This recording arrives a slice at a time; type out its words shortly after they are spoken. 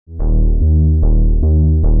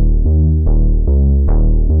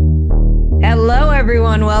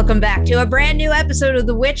everyone. Welcome back to a brand new episode of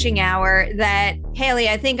The Witching Hour that, Haley,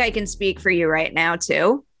 I think I can speak for you right now,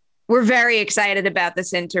 too. We're very excited about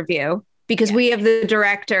this interview because we have the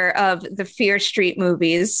director of the Fear Street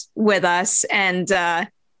movies with us. And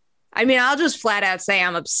I'll just flat out say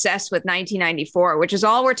I'm obsessed with 1994, which is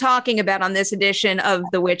all we're talking about on this edition of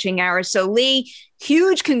The Witching Hour. So, Lee,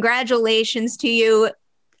 huge congratulations to you.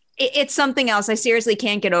 It's something else. I seriously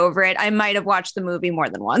can't get over it. I might have watched the movie more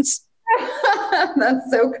than once. That's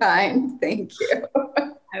so kind. Thank you.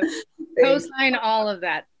 I co-sign all of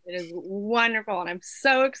that. It is wonderful. And I'm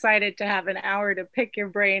so excited to have an hour to pick your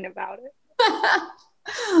brain about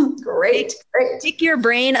it. Great. Pick your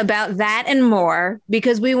brain about that and more,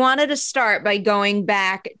 because we wanted to start by going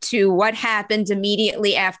back to what happened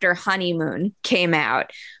immediately after Honeymoon came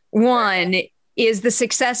out. One, is the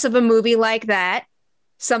success of a movie like that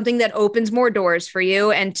something that opens more doors for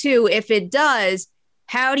you? And two, if it does,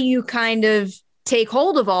 how do you kind of take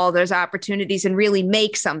hold of all those opportunities and really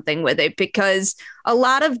make something with it? Because a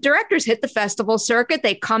lot of directors hit the festival circuit,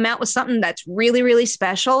 they come out with something that's really, really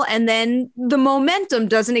special, and then the momentum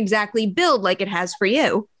doesn't exactly build like it has for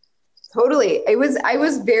you. Totally. I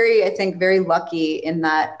was very lucky in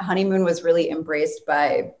that Honeymoon was really embraced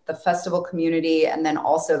by the festival community and then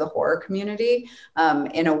also the horror community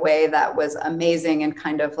in a way that was amazing and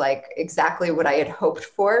kind of like exactly what I had hoped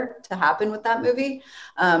for to happen with that movie.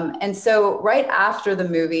 And so right after the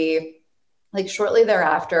movie, like shortly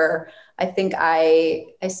thereafter, I think I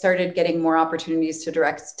started getting more opportunities to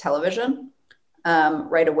direct television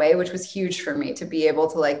right away, which was huge for me to be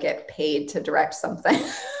able to like get paid to direct something.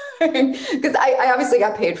 Because I obviously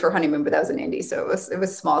got paid for Honeymoon, but that was an indie, so it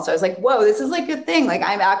was small. So I was like, whoa, this is like a thing. Like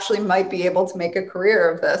I actually might be able to make a career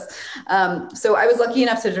of this. So I was lucky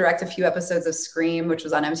enough to direct a few episodes of Scream, which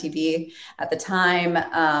was on MTV at the time.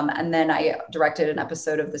 And then I directed an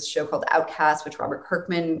episode of this show called Outcast, which Robert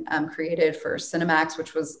Kirkman created for Cinemax,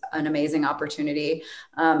 which was an amazing opportunity.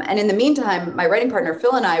 And in the meantime, my writing partner,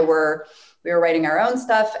 Phil, and I we were writing our own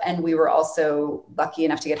stuff, and we were also lucky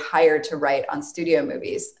enough to get hired to write on studio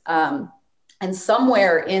movies. And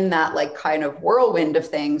somewhere in that like kind of whirlwind of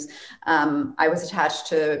things, I was attached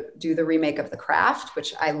to do the remake of The Craft,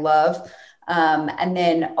 which I love. And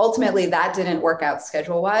then ultimately that didn't work out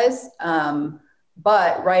schedule-wise.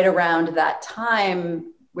 But right around that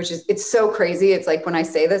time, it's so crazy. It's like when I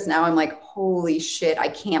say this now, I'm like, holy shit, I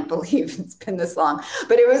can't believe it's been this long.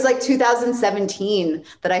 But it was like 2017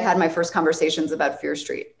 that I had my first conversations about Fear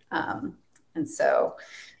Street. And so,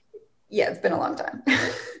 yeah, it's been a long time.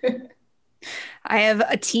 I have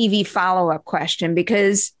a TV follow-up question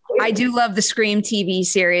because I do love the Scream TV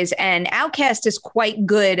series, and Outcast is quite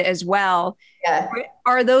good as well. Yeah.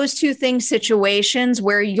 Are those two things situations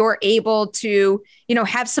where you're able to,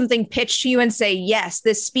 have something pitched to you and say, yes,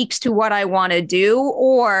 this speaks to what I want to do?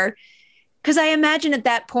 Or, because I imagine at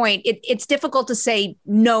that point, it's difficult to say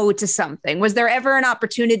no to something. Was there ever an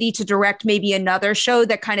opportunity to direct maybe another show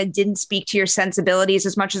that kind of didn't speak to your sensibilities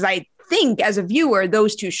as much as I think as a viewer,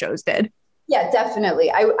 those two shows did? Yeah,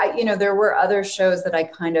 definitely. There were other shows that I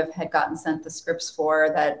kind of had gotten sent the scripts for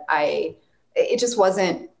that it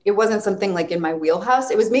wasn't something like in my wheelhouse.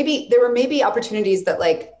 There were maybe opportunities that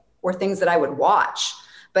like were things that I would watch.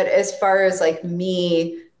 But as far as like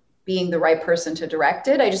me being the right person to direct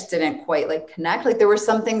it, I just didn't quite like connect. Like there were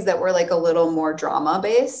some things that were like a little more drama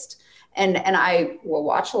based, and I will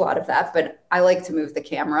watch a lot of that, but I like to move the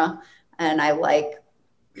camera and I like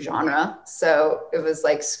genre. So it was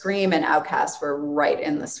like Scream and Outcast were right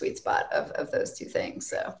in the sweet spot of those two things.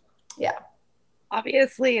 So yeah.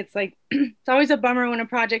 Obviously it's like, it's always a bummer when a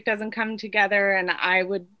project doesn't come together, and I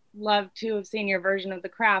would love to have seen your version of The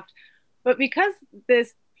Craft. But because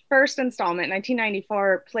this first installment,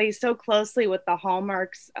 1994, plays so closely with the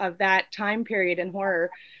hallmarks of that time period in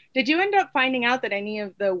horror, did you end up finding out that any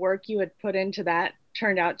of the work you had put into that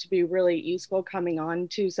turned out to be really useful coming on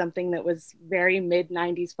to something that was very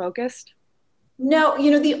mid-90s focused? No,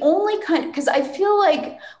 the only because I feel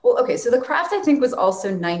like, so The Craft I think was also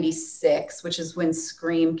 96, which is when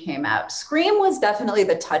Scream came out. Scream was definitely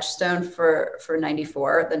the touchstone for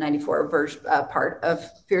 94, the 94 version part of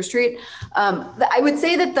Fear Street. I would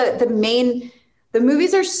say that the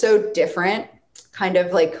movies are so different, kind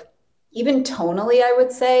of like even tonally, I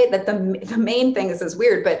would say that the main thing, this is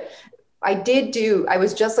weird, but I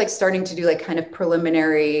was just like starting to do like kind of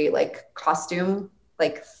preliminary like costume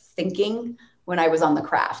like thinking when I was on The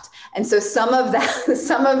Craft. And so some of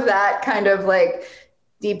that kind of like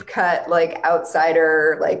deep cut, like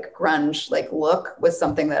outsider, like grunge, like look was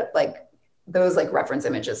something that like those like reference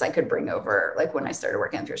images I could bring over like when I started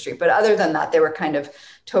working on Fear Street. But other than that, they were kind of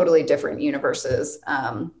totally different universes.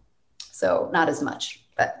 So not as much,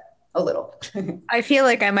 but a little. I feel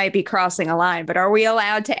like I might be crossing a line, but are we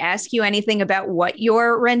allowed to ask you anything about what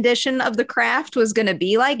your rendition of The Craft was going to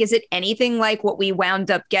be like? Is it anything like what we wound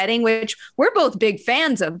up getting, which we're both big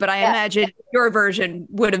fans of, but I imagine your version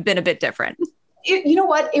would have been a bit different. You know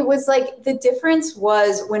what? It was like, the difference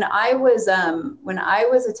was when I was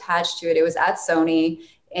attached to it, it was at Sony.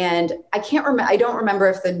 And I don't remember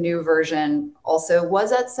if the new version also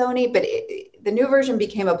was at Sony, but the new version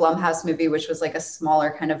became a Blumhouse movie, which was like a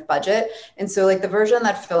smaller kind of budget. And so like the version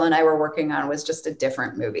that Phil and I were working on was just a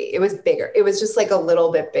different movie. It was bigger. It was just like a little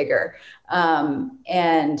bit bigger.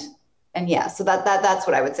 And yeah, so that's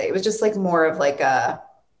what I would say. It was just like more of like that's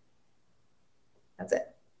it.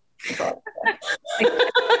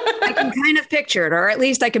 I can kind of picture it, or at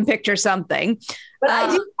least I can picture something. But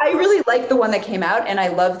I really like the one that came out, and I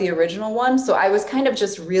love the original one. So I was kind of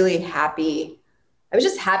just really happy. I was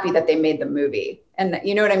just happy that they made the movie. And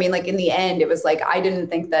you know what I mean? Like in the end, it was like, I didn't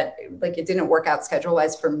think that, like, it didn't work out schedule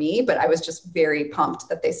wise for me, but I was just very pumped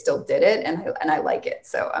that they still did it. And I like it.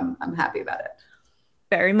 So I'm happy about it.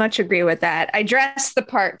 Very much agree with that. I dressed the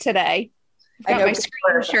part today. Got my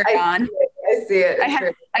Scream shirt on. I see it.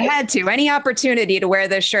 I had to. Any opportunity to wear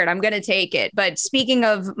this shirt, I'm going to take it. But speaking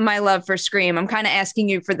of my love for Scream, I'm kind of asking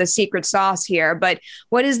you for the secret sauce here. But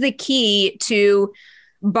what is the key to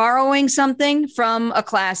borrowing something from a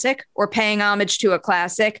classic or paying homage to a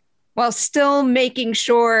classic while still making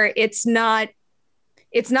sure it's not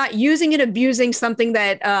using and abusing something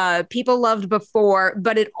that people loved before,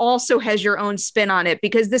 but it also has your own spin on it?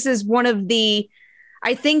 Because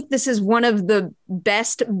I think this is one of the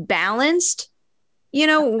best balanced,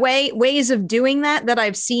 ways of doing that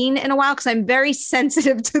I've seen in a while, because I'm very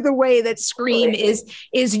sensitive to the way that Scream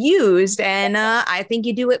is used. And I think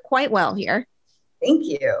you do it quite well here. Thank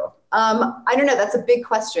you. I don't know. That's a big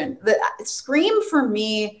question. The Scream for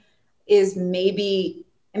me is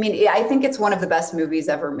I think it's one of the best movies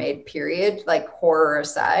ever made, period. Like, horror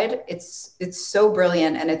aside, it's so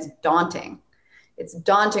brilliant, and it's daunting. It's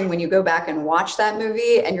daunting when you go back and watch that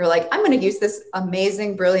movie and you're like, I'm going to use this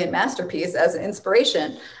amazing, brilliant masterpiece as an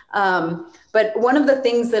inspiration. But one of the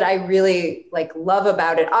things that I really love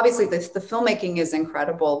about it, obviously the filmmaking is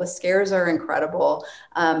incredible. The scares are incredible.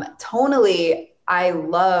 Tonally, I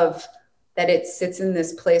love that it sits in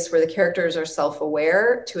this place where the characters are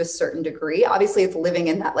self-aware to a certain degree. Obviously it's living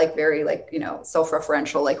in that very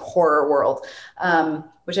self-referential horror world,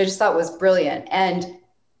 which I just thought was brilliant. And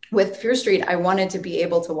with Fear Street, I wanted to be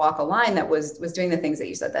able to walk a line that was doing the things that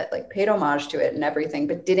you said, that paid homage to it and everything,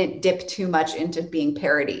 but didn't dip too much into being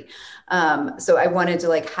parody. So I wanted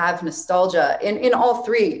to have nostalgia in all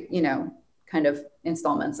three, kind of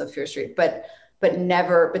installments of Fear Street, but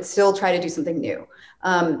still try to do something new.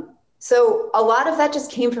 So a lot of that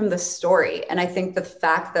just came from the story. And I think the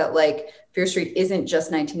fact that Fear Street isn't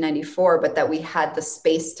just 1994, but that we had the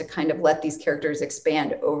space to kind of let these characters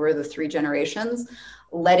expand over the three generations,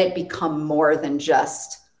 let it become more than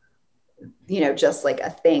just a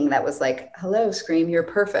thing that was hello, Scream, you're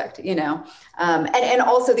perfect, and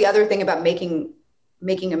also the other thing about making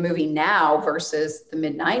a movie now versus the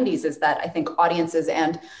mid 90s is that I think audiences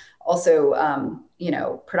and also,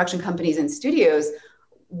 production companies and studios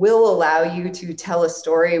will allow you to tell a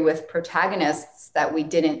story with protagonists that we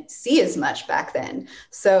didn't see as much back then.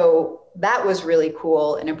 So that was really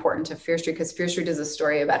cool and important to Fear Street, because Fear Street is a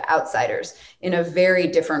story about outsiders in a very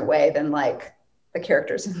different way than the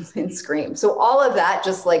characters in Scream. So all of that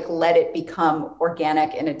just let it become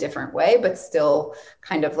organic in a different way, but still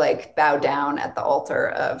kind of bow down at the altar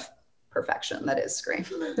of perfection that is Scream.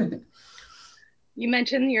 You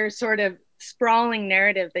mentioned your sort of sprawling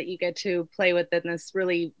narrative that you get to play with in this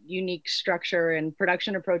really unique structure and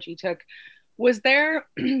production approach you took. Was there,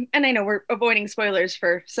 and I know we're avoiding spoilers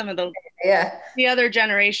for some of the other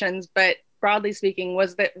generations, but broadly speaking,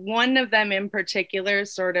 was that one of them in particular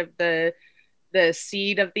sort of the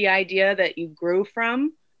seed of the idea that you grew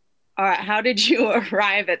from? How did you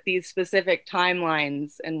arrive at these specific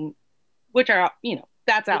timelines, and which are,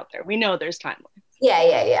 that's out there. We know there's timelines.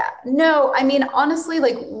 Yeah. No, I mean, honestly,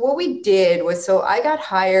 what we did was, so I got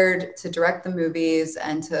hired to direct the movies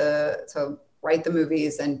and to write the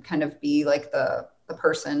movies and kind of be the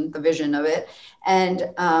person, the vision of it.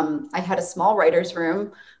 And I had a small writer's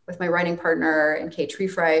room with my writing partner and Kate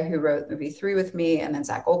Treefry, who wrote movie 3 with me, and then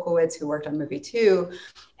Zach Olkowitz, who worked on movie 2.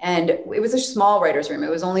 And it was a small writer's room.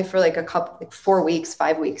 It was only for a couple, 4 weeks,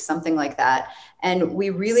 5 weeks, something like that. And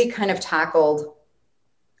we really kind of tackled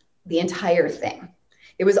the entire thing.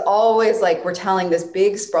 It was always we're telling this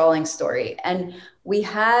big sprawling story. And we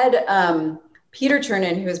had Peter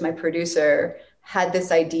Chernin, who is my producer, had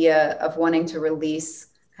this idea of wanting to release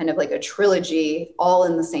kind of like a trilogy all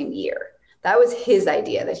in the same year. That was his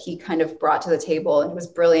idea that he kind of brought to the table, and it was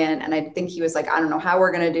brilliant. And I think he was like, I don't know how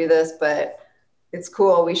we're going to do this, but it's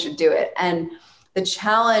cool. We should do it. And the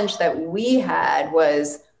challenge that we had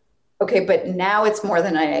was, okay, but now it's more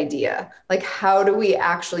than an idea. Like, how do we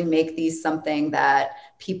actually make these something that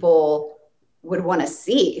people would want to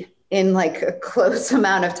see in like a close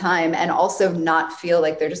amount of time, and also not feel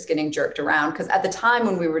like they're just getting jerked around? Because at the time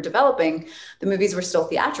when we were developing, the movies were still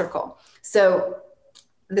theatrical. So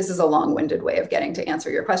this is a long-winded way of getting to answer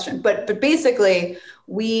your question. But basically,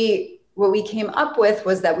 what we came up with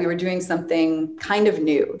was that we were doing something kind of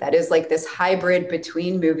new that is like this hybrid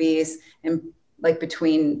between movies and like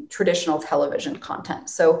between traditional television content.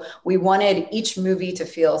 So we wanted each movie to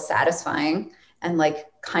feel satisfying and like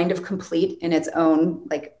kind of complete in its own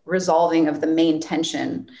like resolving of the main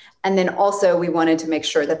tension. And then also we wanted to make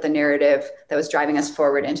sure that the narrative that was driving us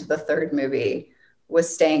forward into the third movie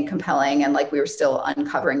was staying compelling, and like we were still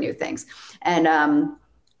uncovering new things. And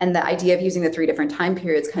the idea of using the 3 different time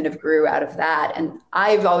periods kind of grew out of that. And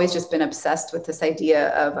I've always just been obsessed with this idea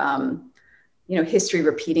of, history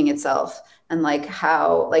repeating itself, and like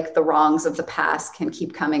how like the wrongs of the past can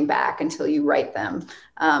keep coming back until you right them.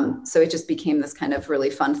 So it just became this kind of really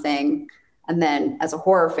fun thing. And then as a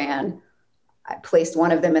horror fan, I placed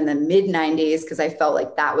one of them in the mid 90s because I felt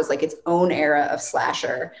like that was like its own era of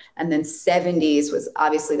slasher. And then 70s was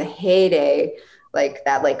obviously the heyday, like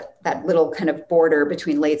that little kind of border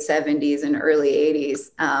between late 70s and early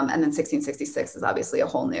 80s. And then 1666 is obviously a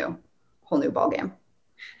whole new ballgame.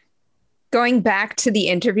 Going back to the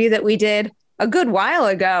interview that we did a good while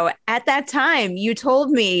ago, at that time, you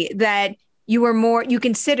told me that you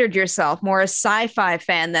considered yourself more a sci-fi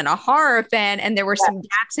fan than a horror fan, and there were some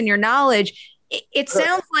gaps in your knowledge. It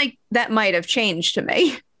sounds like that might have changed to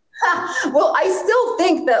me. Well, I still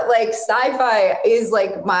think that like sci-fi is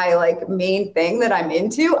like my like main thing that I'm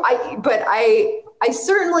into. But I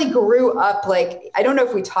certainly grew up like, I don't know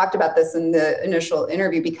if we talked about this in the initial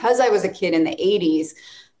interview, because I was a kid in the 80s,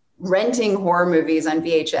 renting horror movies on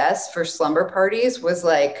VHS for slumber parties was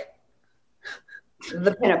like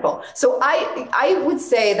the pinnacle. So I would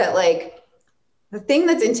say that like the thing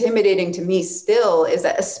that's intimidating to me still is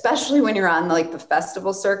that, especially when you're on like the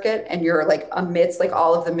festival circuit and you're like amidst like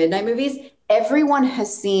all of the midnight movies, everyone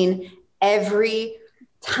has seen every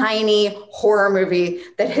tiny horror movie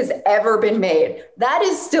that has ever been made. That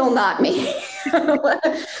is still not me.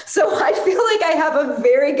 So I feel like I have a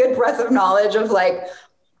very good breadth of knowledge of like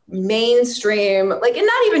mainstream, like, and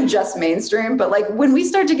not even just mainstream, but like when we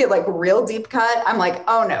start to get like real deep cut, I'm like,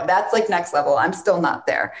 oh no, that's like next level. I'm still not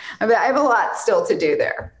there. I mean, I have a lot still to do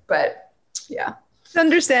there, but yeah. It's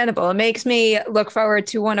understandable. It makes me look forward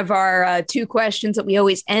to one of our 2 questions that we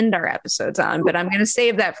always end our episodes on, but I'm going to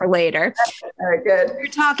save that for later. All right, good. You're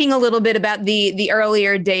talking a little bit about the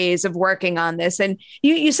earlier days of working on this, and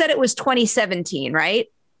you said it was 2017, right?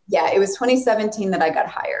 Yeah, it was 2017 that I got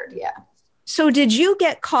hired. Yeah. So did you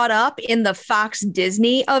get caught up in the Fox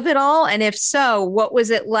Disney of it all? And if so, what was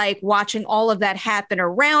it like watching all of that happen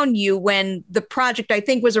around you when the project, I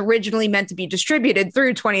think, was originally meant to be distributed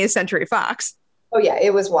through 20th Century Fox? Oh yeah,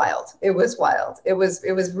 it was wild. It was wild. It was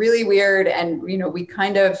really weird. And, we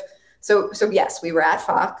kind of, so yes, we were at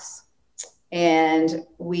Fox, and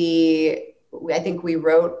I think we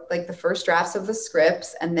wrote like the first drafts of the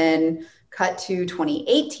scripts, and then cut to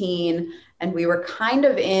 2018. And we were kind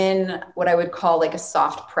of in what I would call like a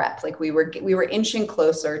soft prep. Like we were inching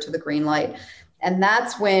closer to the green light. And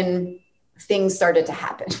that's when things started to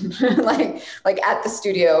happen, like at the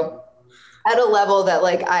studio, at a level that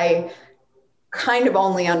like I kind of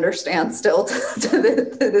only understand still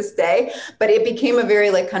to this day. But it became a very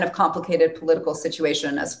like kind of complicated political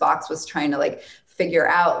situation as Fox was trying to like figure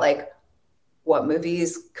out like, what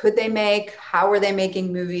movies could they make? How were they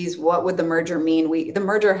making movies? What would the merger mean? The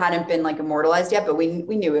merger hadn't been like immortalized yet, but we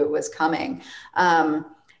knew it was coming. And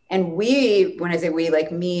when I say we,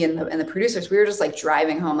 like me and the producers, we were just like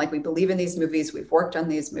driving home. Like, we believe in these movies. We've worked on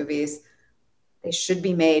these movies. They should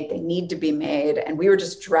be made. They need to be made. And we were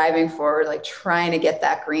just driving forward, like trying to get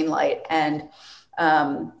that green light. And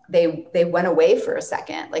they went away for a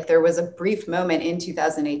second. Like, there was a brief moment in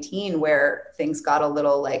 2018 where things got a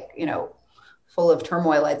little like, full of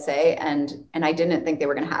turmoil, I'd say. And I didn't think they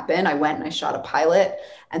were going to happen. I went and I shot a pilot.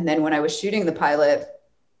 And then when I was shooting the pilot,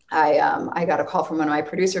 I got a call from one of my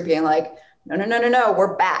producers being like, no,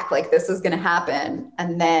 we're back. Like, this is going to happen.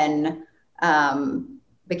 And then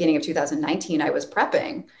beginning of 2019, I was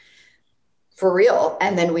prepping for real.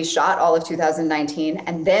 And then we shot all of 2019.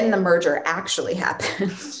 And then the merger actually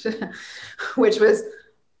happened, which was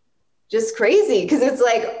just crazy. Cause it's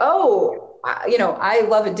like, oh, I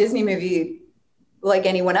love a Disney movie like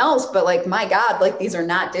anyone else, but like, my God, like these are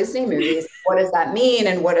not Disney movies. What does that mean?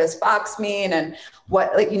 And what does Fox mean? And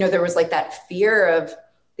what, like, there was like that fear of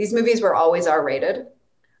these movies were always R-rated.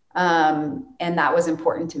 And that was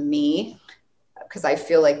important to me because I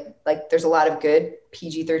feel like there's a lot of good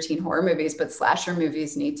PG-13 horror movies, but slasher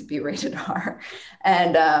movies need to be rated R.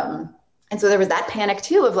 And so there was that panic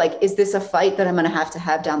too of like, is this a fight that I'm going to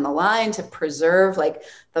have down the line to preserve like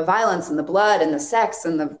the violence and the blood and the sex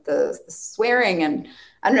and the swearing? And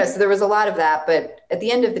I don't know. So there was a lot of that, but at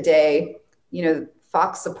the end of the day,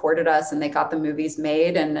 Fox supported us and they got the movies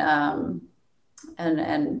made. And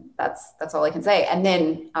that's all I can say. And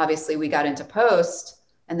then obviously we got into post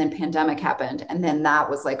and then pandemic happened. And then that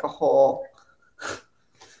was like a whole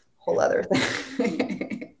other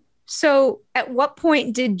thing. So at what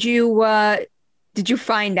point did you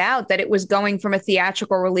find out that it was going from a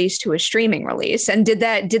theatrical release to a streaming release? And did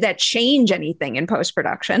that change anything in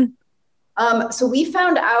post-production? So we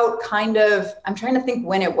found out kind of, I'm trying to think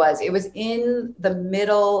when it was. It was in the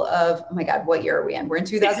middle of, oh my God, what year are we in? We're in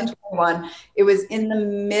 2021. It was in the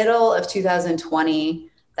middle of 2020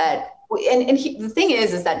 that, the thing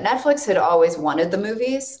is that Netflix had always wanted the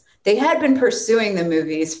movies. They had been pursuing the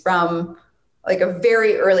movies from like a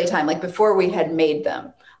very early time, like before we had made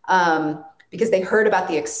them, because they heard about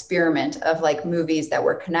the experiment of like movies that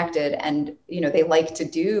were connected and, they like to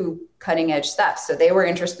do cutting edge stuff. So they were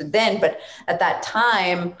interested then, but at that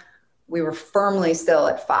time we were firmly still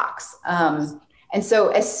at Fox. And so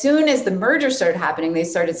as soon as the merger started happening, they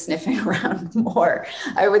started sniffing around more,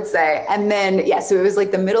 I would say. And then, so it was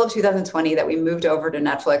like the middle of 2020 that we moved over to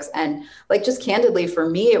Netflix. And like, just candidly, for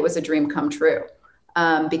me, it was a dream come true.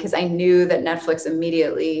 Because I knew that Netflix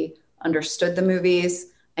immediately understood the movies.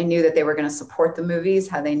 I knew that they were going to support the movies,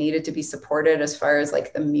 how they needed to be supported as far as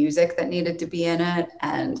like the music that needed to be in it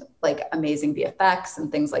and like amazing VFX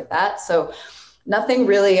and things like that. So nothing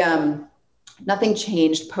really, nothing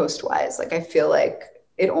changed post-wise. Like, I feel like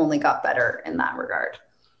it only got better in that regard.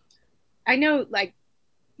 I know, like,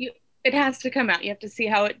 it has to come out. You have to see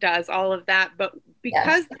how it does, all of that. But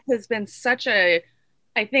because this has been such a,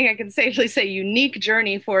 I think I can safely say, unique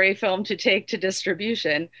journey for a film to take to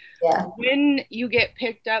distribution. Yeah. When you get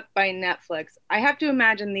picked up by Netflix, I have to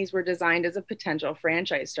imagine these were designed as a potential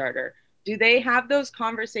franchise starter. Do they have those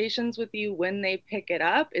conversations with you when they pick it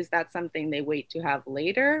up? Is that something they wait to have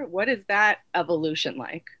later? What is that evolution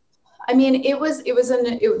like? I mean, it was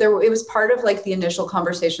part of like the initial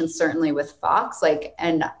conversations, certainly with Fox, like,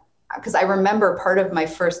 and because I remember part of my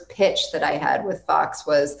first pitch that I had with Fox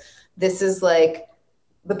was, this is like,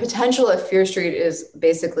 the potential of Fear Street is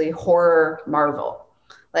basically horror Marvel.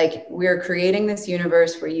 Like, we're creating this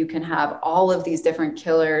universe where you can have all of these different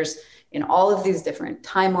killers in all of these different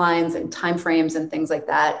timelines and timeframes and things like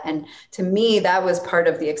that. And to me, that was part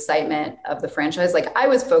of the excitement of the franchise. Like, I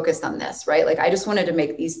was focused on this, right? Like, I just wanted to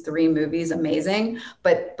make these 3 movies amazing.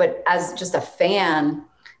 But as just a fan,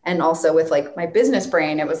 and also with like my business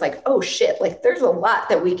brain, it was like, oh shit, like there's a lot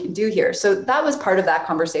that we can do here. So that was part of that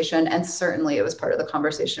conversation. And certainly it was part of the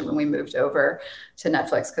conversation when we moved over to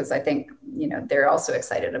Netflix, because I think, they're also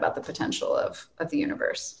excited about the potential of the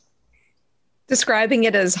universe. Describing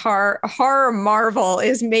it as horror Marvel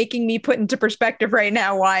is making me put into perspective right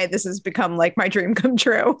now why this has become like my dream come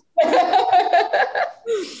true.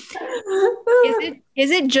 Is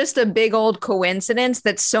it just a big old coincidence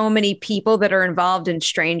that so many people that are involved in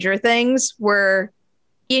Stranger Things were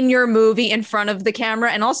in your movie in front of the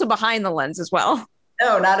camera and also behind the lens as well?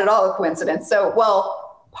 No, not at all a coincidence. So,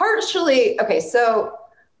 well, partially, okay, so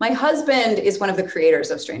my husband is one of the creators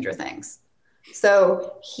of Stranger Things.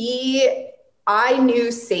 So I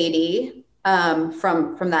knew Sadie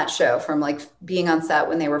from that show, from like being on set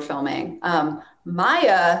when they were filming.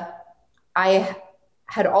 Maya, I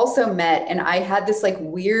had also met, and I had this like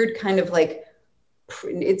weird kind of like,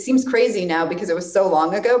 it seems crazy now because it was so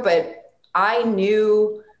long ago, but I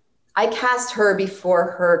cast her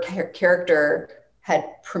before her character had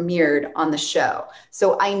premiered on the show.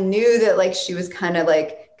 So I knew that like she was kind of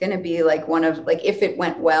like going to be like one of, like, if it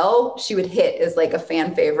went well, she would hit as like a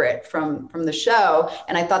fan favorite from the show.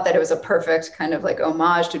 And I thought that it was a perfect kind of like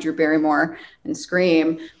homage to Drew Barrymore and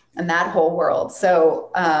Scream and that whole world.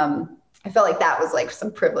 So I felt like that was like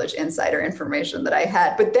some privileged insider information that I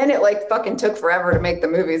had, but then it like fucking took forever to make the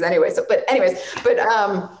movies anyway. So,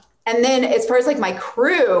 and then as far as like my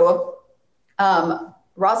crew,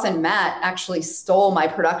 Ross and Matt actually stole my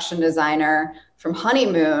production designer from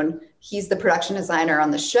Honeymoon. He's the production designer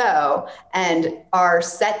on the show, and our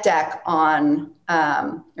set designer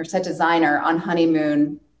on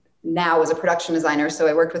Honeymoon now was a production designer. So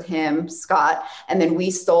I worked with him, Scott, and then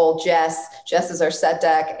we stole Jess. Jess is our set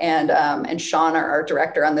deck, and Sean, our art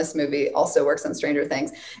director on this movie, also works on Stranger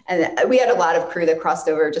Things. And we had a lot of crew that crossed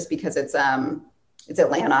over just because it's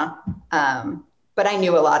Atlanta. But I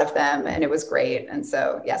knew a lot of them, and it was great. And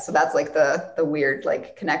so, yeah, so that's like the weird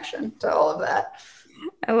like connection to all of that.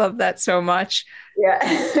 I love that so much.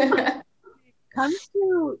 Yeah. Comes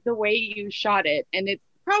to the way you shot it, and it's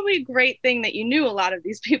probably a great thing that you knew a lot of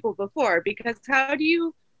these people before, because how do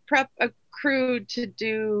you prep a crew to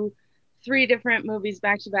do 3 different movies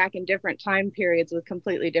back to back in different time periods with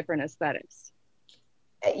completely different aesthetics?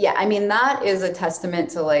 Yeah, I mean, that is a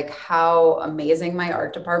testament to like how amazing my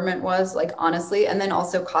art department was, like honestly. And then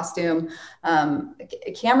also costume,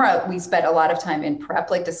 camera, we spent a lot of time in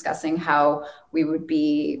prep, like discussing how we would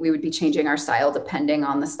be changing our style depending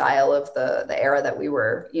on the style of the era that we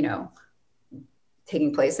were, you know,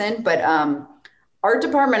 taking place in. But art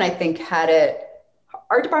department, I think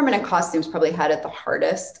art department and costumes probably had it the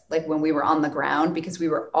hardest, like when we were on the ground, because we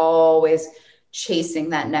were always chasing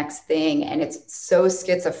that next thing. And it's so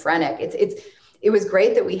schizophrenic. It was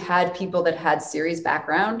great that we had people that had series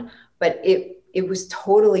background, but it was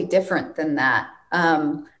totally different than that.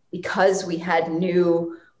 Because we had a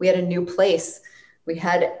new place. We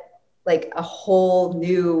had like a whole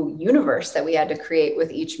new universe that we had to create with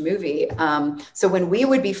each movie. So when we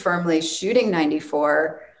would be firmly shooting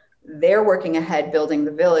 94, they're working ahead, building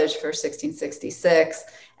the village for 1666.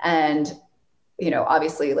 And, you know,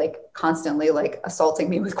 obviously like constantly like assaulting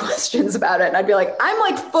me with questions about it. And I'd be like, I'm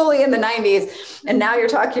like fully in the 90s. And now you're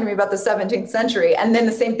talking to me about the 17th century. And then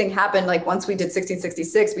the same thing happened. Like once we did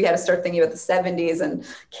 1666, we had to start thinking about the 70s and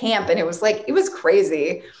camp. And it was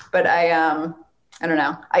crazy. But I don't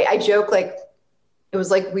know. I joke like it was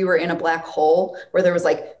like we were in a black hole where there was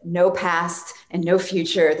like no past and no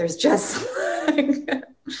future. There's just like,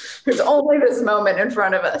 there's only this moment in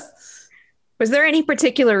front of us. Was there any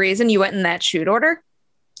particular reason you went in that shoot order?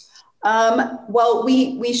 Well,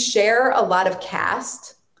 we share a lot of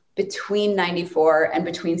cast between 94 and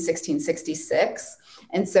between 1666.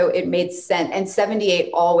 And so it made sense. And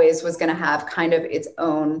 78 always was going to have kind of its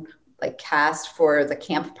own like cast for the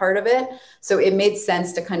camp part of it. So it made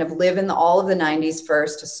sense to kind of live in all of the 90s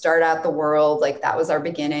first, to start out the world. Like that was our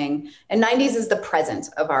beginning. And 90s is the present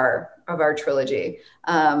of our trilogy.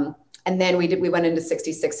 And then we went into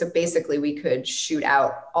 66. So basically we could shoot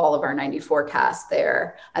out all of our 94 cast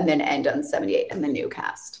there and then end on 78 and the new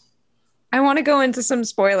cast. I want to go into some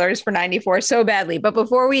spoilers for 94 so badly. But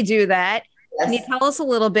before we do that, yes, can you tell us a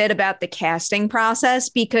little bit about the casting process?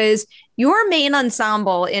 Because your main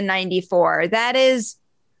ensemble in 94, that is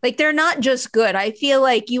like, they're not just good. I feel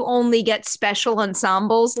like you only get special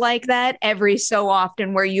ensembles like that every so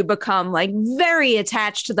often where you become like very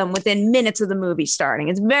attached to them within minutes of the movie starting.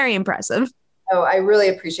 It's very impressive. Oh, I really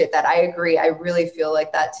appreciate that. I agree. I really feel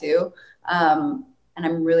like that too. And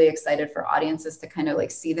I'm really excited for audiences to kind of like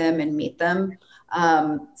see them and meet them.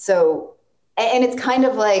 And it's kind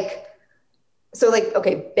of like,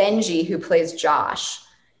 okay, Benji, who plays Josh,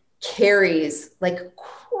 carries like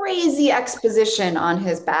crazy exposition on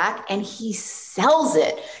his back and he sells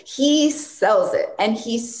it. And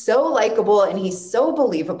he's so likable and he's so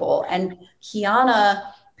believable. And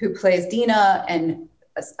Kiana, who plays Dina, and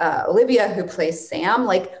Olivia, who plays Sam,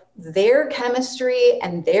 like their chemistry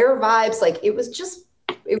and their vibes, like it was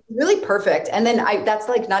really perfect. And then that's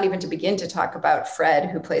like not even to begin to talk about Fred,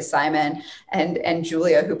 who plays Simon, and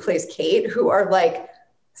Julia, who plays Kate, who are like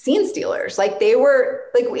scene stealers. Like they were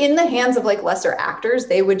like in the hands of like lesser actors,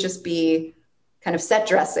 they would just be kind of set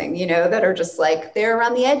dressing, you know, that are just like, they're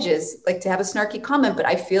around the edges, like to have a snarky comment, but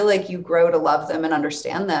I feel like you grow to love them and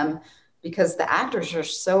understand them because the actors are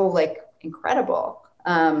so like incredible.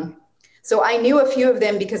 So I knew a few of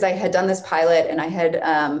them because I had done this pilot and I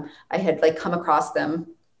had like come across them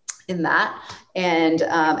in that. And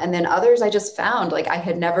then others I just found, like I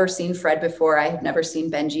had never seen Fred before. I had never seen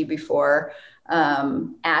Benji before.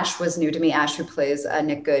 Ash was new to me. Ash, who plays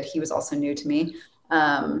Nick Good, he was also new to me.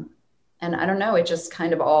 And I don't know, it just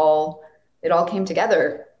kind of it all came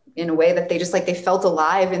together in a way that they felt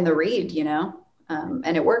alive in the read, you know,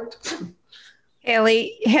 and it worked.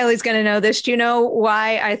 Haley's going to know this. Do you know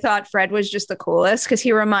why I thought Fred was just the coolest? Because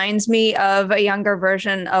he reminds me of a younger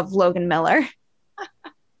version of Logan Miller.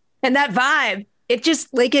 And that vibe, it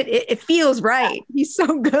just like it feels right. He's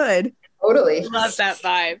so good. Totally. Love that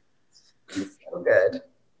vibe. He's so good.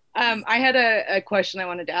 I had a question I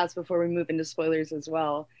wanted to ask before we move into spoilers as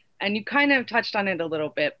well. And you kind of touched on it a little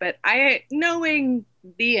bit, but knowing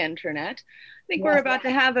the internet, I think we're about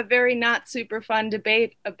to have a very not super fun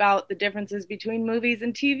debate about the differences between movies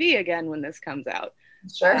and TV again when this comes out.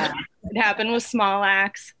 Sure. It happened with Small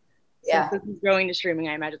Axe. Yeah. Since this is growing to streaming,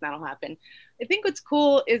 I imagine that'll happen. I think what's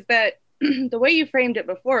cool is that the way you framed it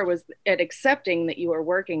before was at accepting that you were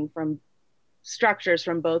working from structures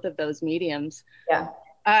from both of those mediums. Yeah.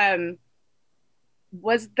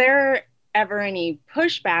 Was there ever any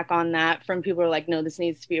pushback on that from people who are like, no, this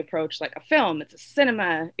needs to be approached like a film, it's a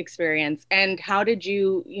cinema experience? And how did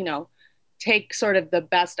you, take sort of the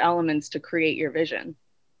best elements to create your vision?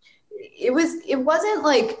 It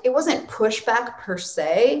wasn't pushback per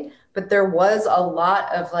se, but there was a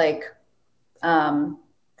lot of like,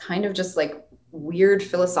 kind of just like weird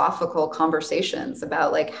philosophical conversations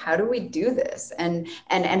about like, how do we do this? And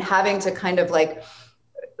having to kind of like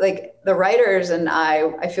the writers and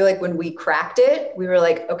I feel like when we cracked it, we were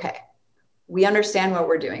like, okay, we understand what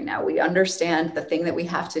we're doing now. We understand the thing that we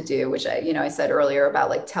have to do, which I said earlier about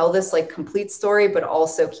like, tell this like complete story, but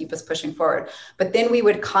also keep us pushing forward. But then we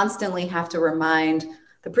would constantly have to remind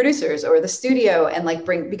the producers or the studio and like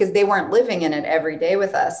because they weren't living in it every day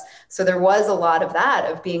with us. So there was a lot of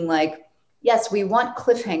that of being like, yes, we want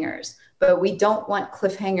cliffhangers, but we don't want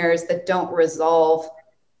cliffhangers that don't resolve.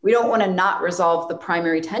 We don't want to not resolve the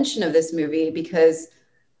primary tension of this movie because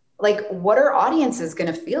like, what are audiences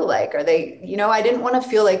going to feel like? Are they, I didn't want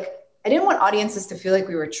audiences to feel like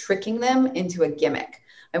we were tricking them into a gimmick.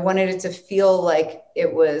 I wanted it to feel like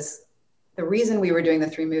it was the reason we were doing the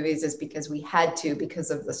 3 movies is because we had to,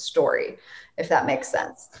 because of the story, if that makes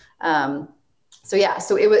sense. So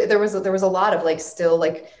there was a lot of like, still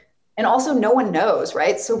like, and also no one knows,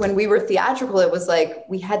 right? So when we were theatrical, it was like,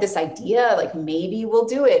 we had this idea, like maybe we'll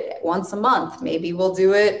do it once a month, maybe we'll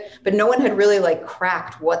do it, but no one had really like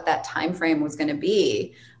cracked what that time frame was going to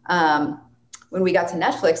be. When we got to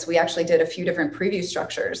Netflix, we actually did a few different preview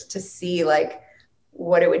structures to see like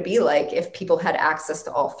what it would be like if people had access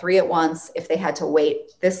to all 3 at once, if they had to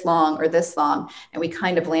wait this long or this long. And we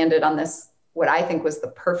kind of landed on this, what I think was the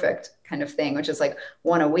perfect kind of thing, which is like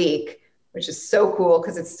 1 a week, which is so cool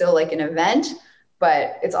because it's still like an event,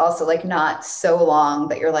 but it's also like not so long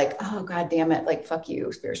that you're like, oh, God damn it. Like, fuck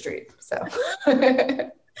you, Fear Street. So.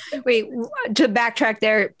 Wait, to backtrack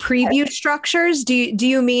there, preview structures, do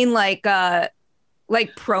you mean like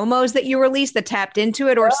promos that you released that tapped into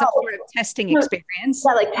it or some sort of testing experience?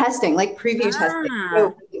 Yeah, like testing, like preview testing.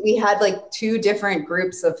 So we had like 2 different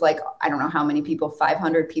groups of like, I don't know how many people,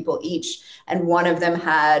 500 people each. And one of them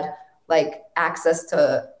had like access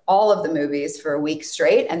to all of the movies for a week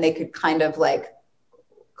straight. And they could kind of like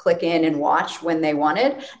click in and watch when they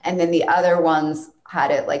wanted. And then the other ones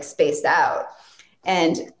had it like spaced out.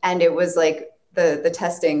 And it was like the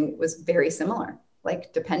testing was very similar,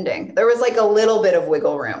 like depending. There was like a little bit of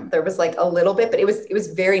wiggle room. There was like a little bit, but it was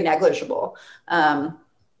very negligible,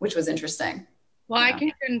 which was interesting. Well, I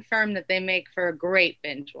can confirm that they make for a great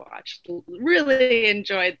binge watch. Really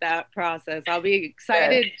enjoyed that process. I'll be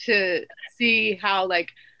excited to see how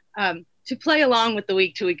to play along with the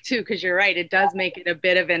week to week too, because you're right, it does make it a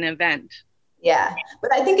bit of an event. Yeah,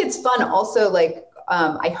 but I think it's fun also, like,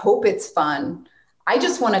 I hope it's fun. I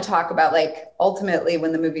just want to talk about like, ultimately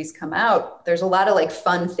when the movies come out, there's a lot of like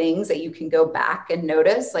fun things that you can go back and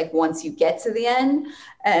notice, like once you get to the end.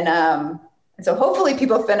 And so hopefully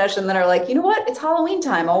people finish and then are like, you know what, it's Halloween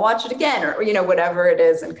time, I'll watch it again, or, whatever it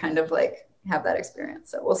is, and kind of like have that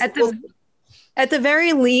experience. So we'll see. At the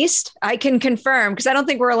very least, I can confirm, because I don't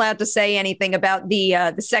think we're allowed to say anything about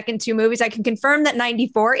the second 2 movies. I can confirm that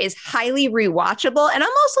 94 is highly rewatchable. And I'm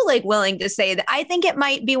also like willing to say that I think it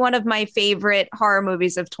might be one of my favorite horror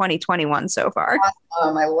movies of 2021 so far.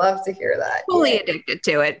 Awesome. I love to hear that. Fully addicted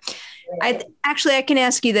to it. I can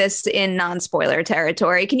ask you this in non-spoiler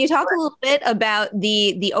territory. Can you talk a little bit about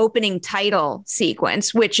the opening title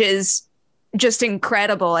sequence, which is just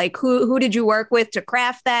incredible? Like who did you work with to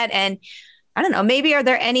craft that? And I don't know, maybe are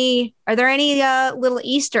there any little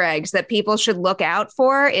Easter eggs that people should look out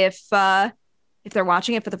for if they're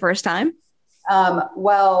watching it for the first time?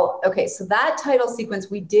 Well, okay. So that title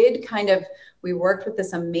sequence, we worked with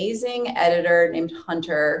this amazing editor named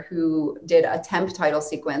Hunter who did a temp title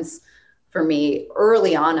sequence for me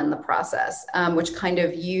early on in the process, which kind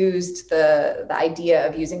of used the idea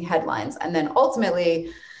of using headlines. And then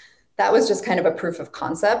ultimately that was just kind of a proof of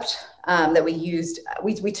concept that we used.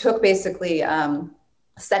 We took basically a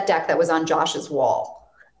set deck that was on Josh's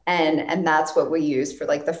wall. And that's what we used for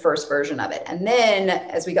like the first version of it. And then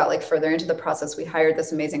as we got like further into the process, we hired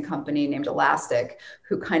this amazing company named Elastic,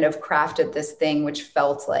 who kind of crafted this thing, which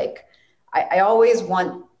felt like I always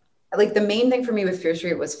want, like the main thing for me with Fear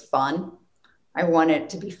Street was fun. I want it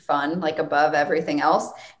to be fun, like above everything else.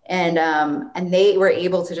 And they were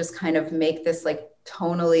able to just kind of make this like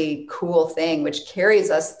tonally cool thing, which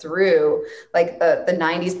carries us through. Like the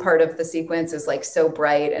 90s part of the sequence is like so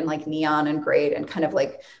bright and like neon and great and kind of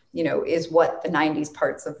like, you know, is what the 90s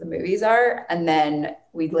parts of the movies are. And then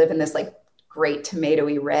we live in this like great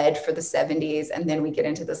tomatoey red for the 70s. And then we get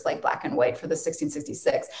into this like black and white for the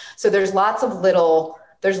 1666. So there's lots of little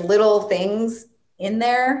things in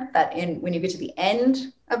there that when you get to the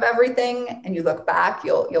end of everything and you look back,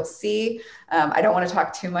 you'll see. I don't want to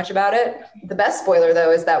talk too much about it. The best spoiler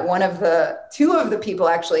though is that two of the people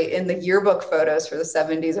actually in the yearbook photos for the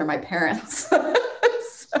 70s are my parents.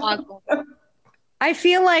 Awesome. I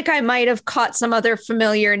feel like I might have caught some other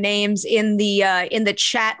familiar names in the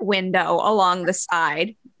chat window along the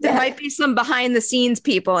side. There might be some behind the scenes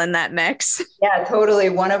people in that mix. Yeah, totally.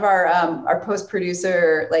 One of our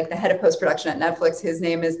post-producer, like the head of post-production at Netflix, his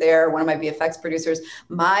name is there. One of my VFX producers.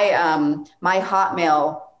 My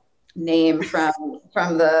Hotmail name from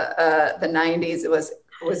the 90s was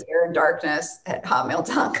Aaron Darkness at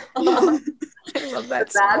hotmail.com. I love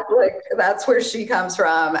that. That's where she comes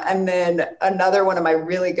from. And then another one of my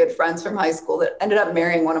really good friends from high school that ended up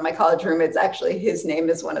marrying one of my college roommates, actually his name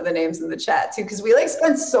is one of the names in the chat too, because we like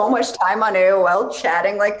spend so much time on AOL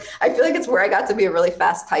chatting. Like I feel like it's where I got to be a really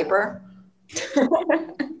fast typer.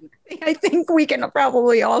 I think we can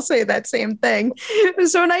probably all say that same thing. It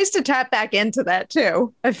was so nice to tap back into that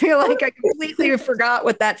too. I feel like I completely forgot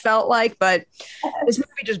what that felt like, but this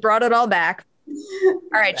movie just brought it all back. All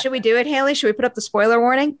right, should we do it, Haley? Should we put up the spoiler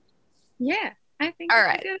warning? Yeah, I think. All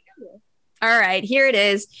right. All right, here it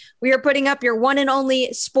is. We are putting up your one and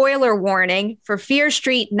only spoiler warning for Fear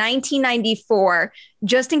Street 1994.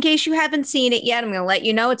 Just in case you haven't seen it yet, I'm going to let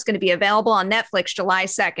you know it's going to be available on Netflix July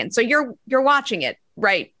 2nd. So you're watching it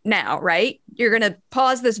right now, right? You're going to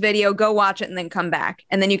pause this video, go watch it, and then come back.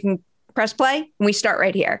 And then you can press play, and we start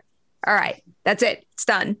right here. All right, that's it. It's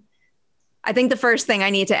done. I think the first thing I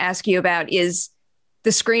need to ask you about is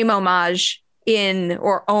the Scream homages in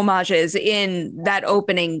that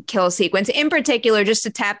opening kill sequence. In particular, just to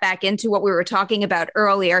tap back into what we were talking about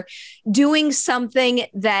earlier, doing something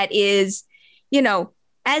that is, you know,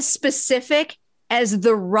 as specific as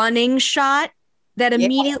the running shot that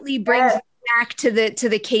immediately brings back to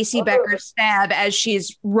the Casey Becker stab as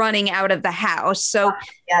she's running out of the house. So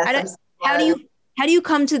how do you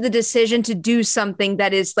come to the decision to do something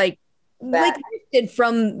that is like lifted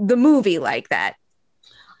from the movie like that?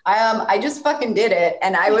 I just fucking did it.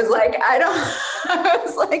 And I was like, I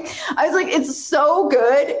was like, it's so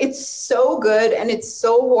good. It's so good. And it's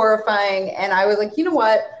so horrifying. And I was like, you know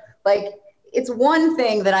what? Like, it's one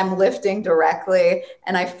thing that I'm lifting directly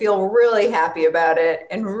and I feel really happy about it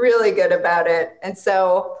and really good about it. And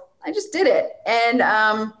so I just did it. And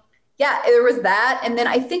there was that. And then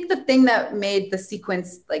I think the thing that made the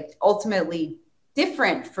sequence like ultimately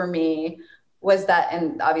different for me was that,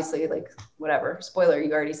 and obviously like whatever, spoiler,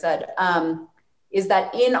 you already said, is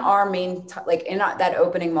that in our main, that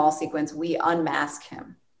opening mall sequence, we unmask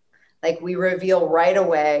him. Like we reveal right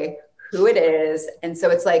away who it is. And so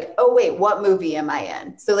it's like, oh wait, what movie am I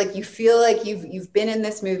in? So like, you feel like you've been in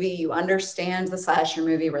this movie, you understand the slasher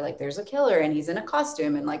movie where like, there's a killer and he's in a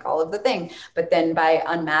costume and like all of the thing. But then by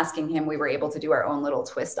unmasking him, we were able to do our own little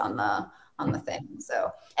twist on the thing.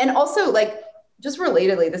 So, and also like, just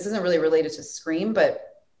relatedly, this isn't really related to Scream, but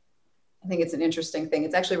I think it's an interesting thing.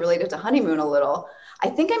 It's actually related to Honeymoon a little. I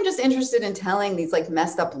think I'm just interested in telling these like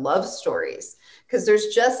messed up love stories because there's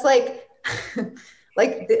just like,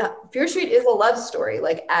 Fear Street is a love story.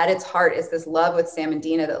 Like at its heart is this love with Sam and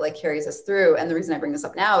Dina that like carries us through. And the reason I bring this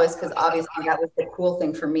up now is because obviously that was the cool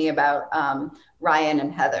thing for me about Ryan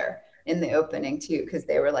and Heather in the opening too, because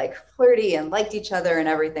they were like flirty and liked each other and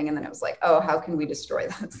everything. And then it was like, oh, how can we destroy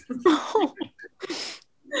this?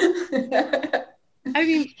 I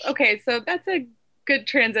mean, okay, so that's a good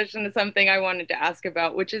transition to something I wanted to ask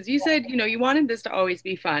about, which is you said, you know, you wanted this to always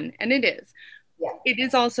be fun, and it is. Yeah. It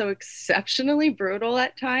is also exceptionally brutal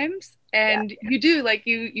at times, and you do like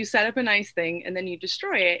you set up a nice thing and then you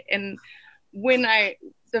destroy it. And when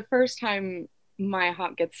the first time my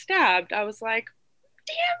hot gets stabbed, I was like,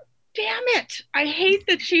 damn it, I hate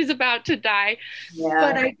that she's about to die.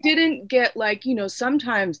 But I didn't get like, you know,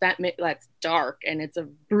 sometimes that's dark and it's a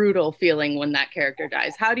brutal feeling when that character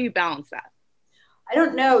dies. How do you balance that? I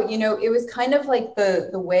don't know. You know, it was kind of like the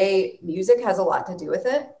way music has a lot to do with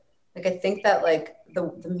it. Like, I think that like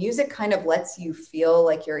the music kind of lets you feel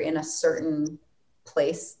like you're in a certain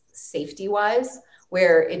place safety wise,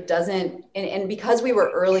 where it doesn't, and because we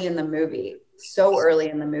were early in the movie, so early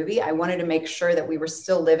in the movie, I wanted to make sure that we were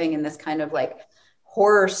still living in this kind of like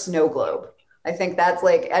horror snow globe I think that's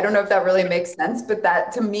like, I don't know if that really makes sense, but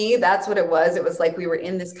that to me, that's what it was. It was like we were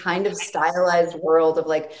in this kind of stylized world of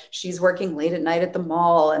like she's working late at night at the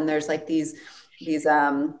mall, and there's like these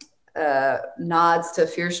nods to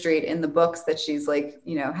Fear Street in the books that she's like,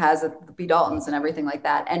 you know, has at the B. Daltons and everything like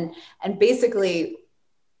that. And basically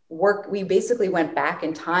we basically went back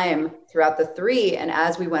in time throughout the three. And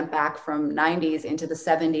as we went back from 90s into the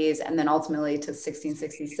 70s and then ultimately to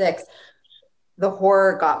 1666, the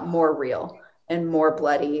horror got more real and more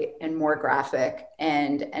bloody and more graphic.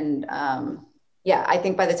 And yeah, I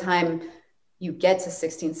think by the time you get to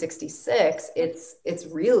 1666, it's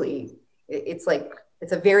really, it's like,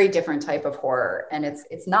 it's a very different type of horror, and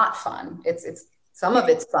it's not fun. It's some of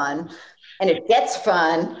it's fun, and it gets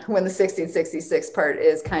fun when the 1666 part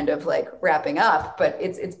is kind of like wrapping up, but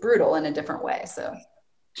it's brutal in a different way. So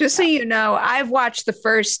just so you know, I've watched the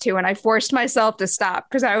first two and I forced myself to stop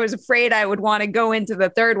because I was afraid I would want to go into the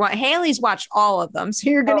third one. Haley's watched all of them. So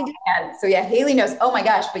you're going to get... So yeah, Haley knows. Oh my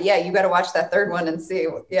gosh. But yeah, you got to watch that third one and see.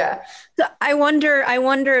 Yeah. So I wonder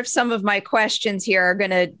if some of my questions here are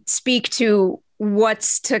going to speak to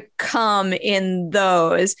what's to come in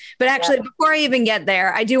those. But actually, before I even get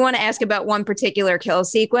there, I do want to ask about one particular kill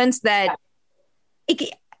sequence that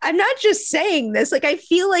I'm not just saying this, like I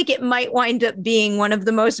feel like it might wind up being one of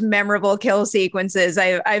the most memorable kill sequences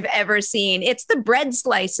I've ever seen. It's the bread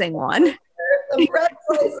slicing one. The bread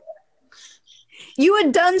slicing. You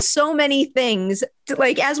had done so many things,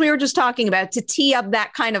 like as we were just talking about, to tee up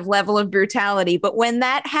that kind of level of brutality. But when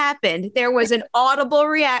that happened, there was an audible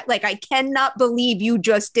react. Like, I cannot believe you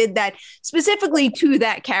just did that specifically to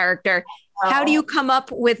that character. How do you come up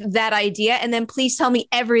with that idea? And then please tell me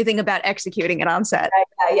everything about executing it on set.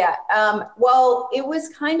 Yeah. Well, it was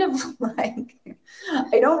kind of like,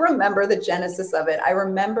 I don't remember the genesis of it. I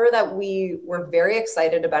remember that we were very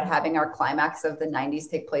excited about having our climax of the 90s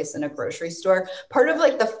take place in a grocery store. Part of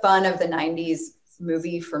like the fun of the 90s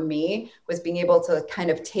movie for me was being able to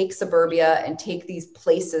kind of take suburbia and take these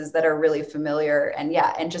places that are really familiar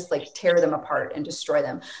and just like tear them apart and destroy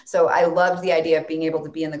them. So I loved the idea of being able to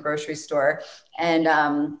be in the grocery store. And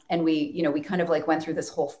we kind of like went through this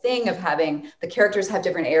whole thing of having the characters have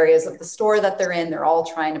different areas of the store that they're in. They're all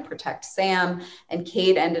trying to protect Sam, and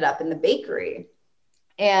Kate ended up in the bakery.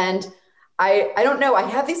 And I don't know. I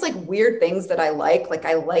have these like weird things that I like. Like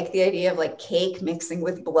I like the idea of like cake mixing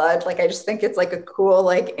with blood. Like I just think it's like a cool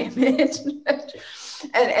like image.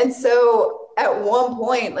 and so at one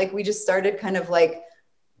point, like we just started kind of like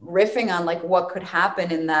riffing on like what could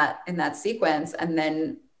happen in that sequence. And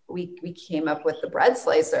then we came up with the bread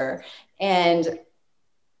slicer, and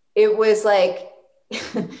it was like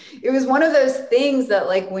it was one of those things that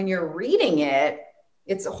like when you're reading it,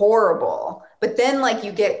 it's horrible. But then like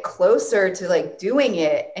you get closer to like doing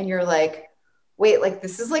it and you're like, wait, like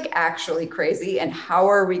this is like actually crazy. And how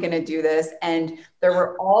are we going to do this? And there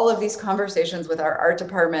were all of these conversations with our art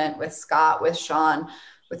department, with Scott, with Sean,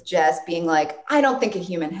 with Jess, being like, I don't think a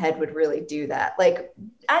human head would really do that. Like,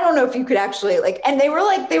 I don't know if you could actually like, and they were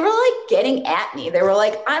like getting at me. They were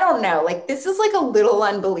like, I don't know, like, this is like a little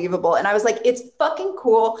unbelievable. And I was like, it's fucking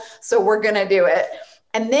cool. So we're going to do it.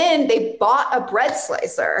 And then they bought a bread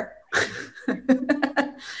slicer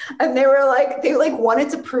and they wanted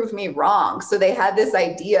to prove me wrong. So they had this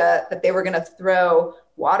idea that they were going to throw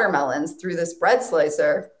watermelons through this bread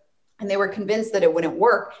slicer, and they were convinced that it wouldn't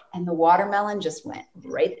work. And the watermelon just went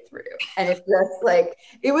right through. And it's just like,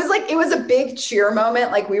 it was a big cheer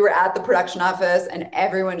moment. Like we were at the production office and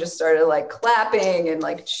everyone just started like clapping and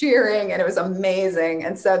like cheering, and it was amazing.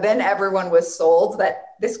 And so then everyone was sold that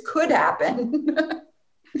this could happen.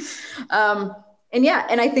 And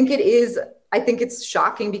I think it's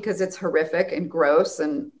shocking because it's horrific and gross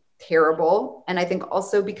and terrible. And I think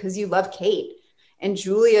also because you love Kate, and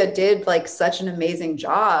Julia did like such an amazing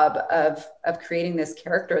job of creating this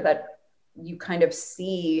character that you kind of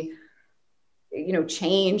see, you know,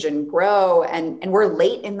 change and grow. And we're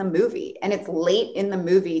late in the movie, and it's late in the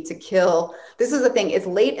movie to kill. This is the thing. It's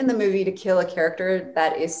late in the movie to kill a character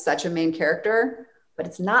that is such a main character, but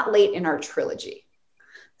it's not late in our trilogy.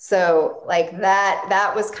 So like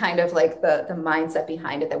that was kind of like the mindset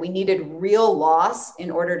behind it, that we needed real loss in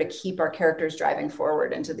order to keep our characters driving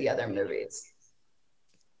forward into the other movies.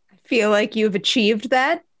 I feel like you've achieved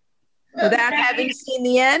that without having seen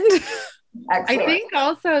the end. Excellent. I think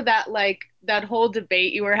also that like that whole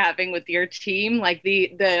debate you were having with your team, like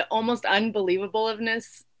the almost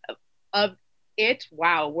unbelievableness of it.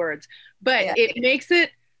 Wow, words. But it makes it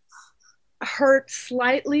hurt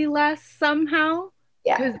slightly less somehow.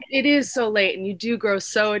 Yeah. Because it is so late and you do grow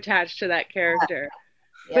so attached to that character.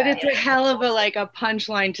 But it's a hell of a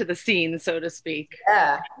punchline to the scene, so to speak.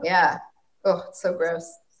 Yeah. Oh, it's so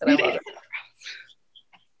gross, but I love it.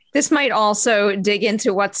 This might also dig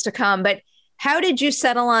into what's to come, but how did you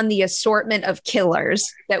settle on the assortment of killers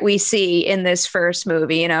that we see in this first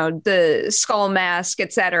movie? You know, the skull mask,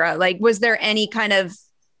 etc. Like, was there any kind of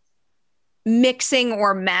mixing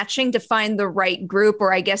or matching to find the right group,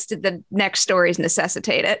 or I guess did the next stories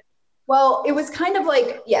necessitate it? Well, it was kind of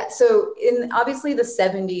like, yeah. So in obviously the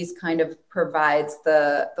 70s kind of provides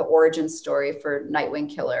the origin story for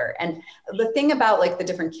Nightwing Killer. And the thing about like the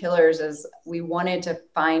different killers is we wanted to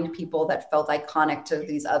find people that felt iconic to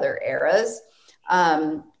these other eras.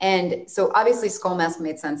 And so obviously Skull Mask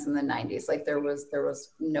made sense in the 90s. Like there was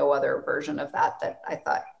no other version of that I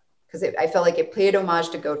thought, because I felt like it paid homage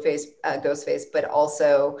to Ghostface, but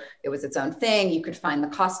also it was its own thing. You could find the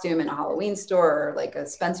costume in a Halloween store or like a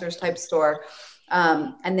Spencer's type store.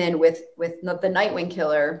 And then with the Nightwing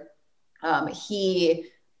Killer, he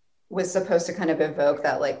was supposed to kind of evoke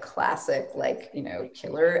that like classic, like, you know,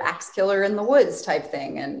 axe killer in the woods type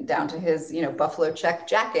thing, and down to his, you know, buffalo check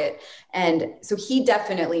jacket. And so he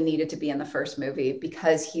definitely needed to be in the first movie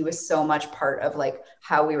because he was so much part of like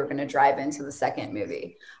how we were going to drive into the second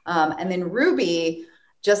movie. And then Ruby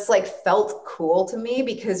just like felt cool to me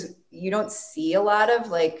because you don't see a lot of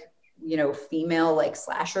like, you know, female like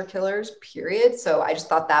slasher killers, period. So I just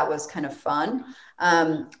thought that was kind of fun.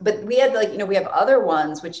 But we had like, you know, we have other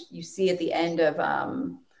ones, which you see at the end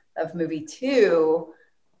of movie 2.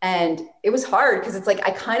 And it was hard because it's like,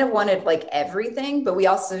 I kind of wanted like everything, but we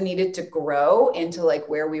also needed to grow into like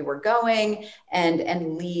where we were going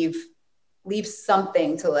and leave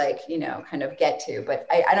something to like, you know, kind of get to, but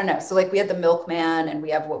I don't know. So like we had the Milkman and we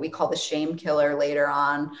have what we call the Shame Killer later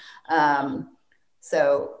on.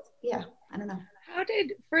 So yeah, I don't know. How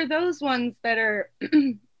did, for those ones that are,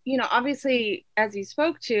 you know, obviously, as you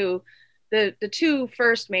spoke to, the two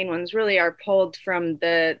first main ones really are pulled from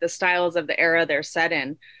the styles of the era they're set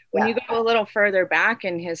in. When you go a little further back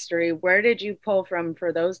in history, where did you pull from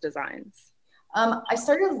for those designs? I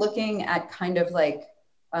started looking at kind of like,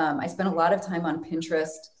 I spent a lot of time on Pinterest,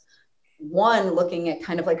 looking at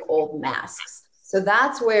kind of like old masks. So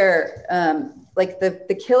that's where like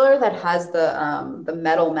the killer that has the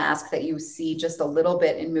metal mask that you see just a little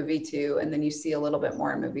bit in movie 2, and then you see a little bit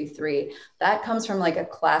more in movie 3, that comes from like a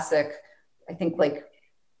classic, I think like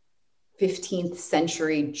 15th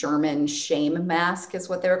century German shame mask is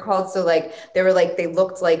what they were called. So like they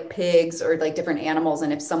looked like pigs or like different animals,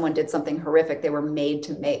 and if someone did something horrific, they were made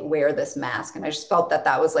to wear this mask. And I just felt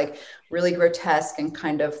that was like really grotesque and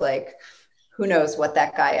kind of like, who knows what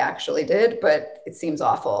that guy actually did, but it seems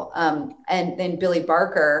awful. And then Billy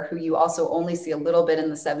Barker, who you also only see a little bit in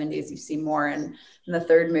the 70s, you see more in the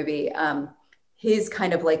third movie. His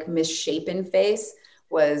kind of like misshapen face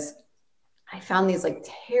was, I found these like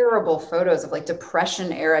terrible photos of like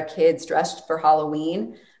Depression era kids dressed for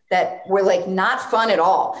Halloween that were like not fun at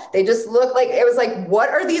all. They just looked like, it was like, what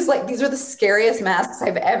are these? Like, these are the scariest masks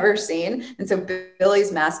I've ever seen. And so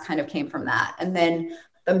Billy's mask kind of came from that. And then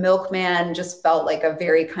the Milkman just felt like a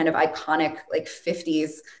very kind of iconic, like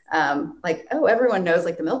 50s, like, oh, everyone knows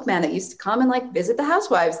like the Milkman that used to come and like visit the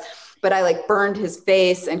housewives. But I like burned his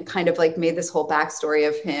face and kind of like made this whole backstory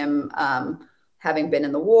of him having been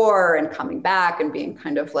in the war and coming back and being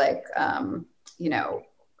kind of like, you know,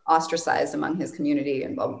 ostracized among his community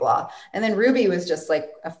and blah, blah, blah. And then Ruby was just like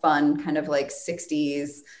a fun kind of like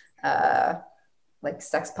 60s, like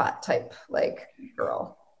sex pot type like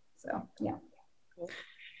girl. So, yeah.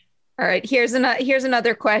 All right, here's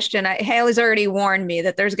another question. Haley's already warned me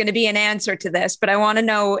that there's going to be an answer to this, but I want to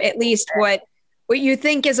know at least what you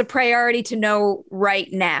think is a priority to know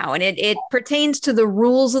right now. And it pertains to the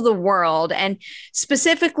rules of the world and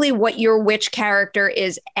specifically what your witch character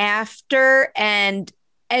is after and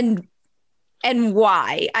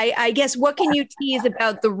why. I guess what can you tease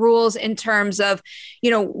about the rules in terms of, you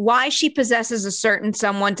know, why she possesses a certain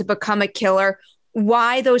someone to become a killer,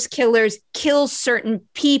 why those killers kill certain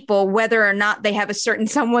people, whether or not they have a certain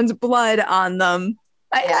someone's blood on them.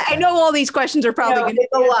 I know all these questions are probably going to be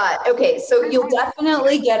a lot. Okay, so you'll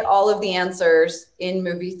definitely get all of the answers in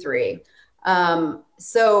movie 3.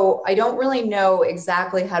 So I don't really know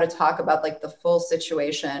exactly how to talk about like the full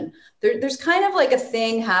situation. There's kind of like a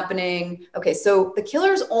thing happening. Okay, so the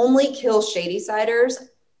killers only kill Shadysiders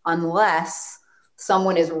unless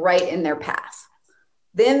someone is right in their path.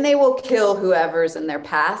 Then they will kill whoever's in their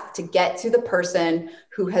path to get to the person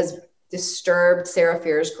who has disturbed Sarah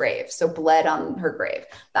Fier's grave, so bled on her grave.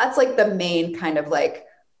 That's like the main kind of like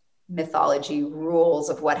mythology rules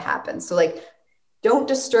of what happens. So like, don't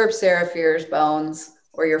disturb Sarah Fier's bones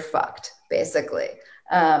or you're fucked, basically.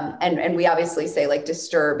 And we obviously say like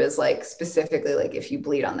disturb is like specifically like if you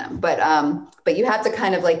bleed on them, but you have to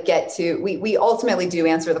kind of like get to, we ultimately do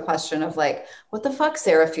answer the question of like, what the fuck,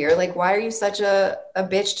 Sarah Fier? Like, why are you such a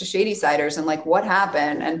bitch to Shadysiders? And like, what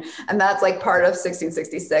happened? And that's like part of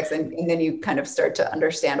 1666. And then you kind of start to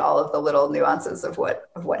understand all of the little nuances of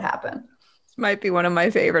what happened. This might be one of my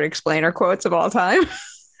favorite explainer quotes of all time.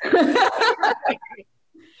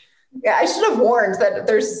 Yeah, I should have warned that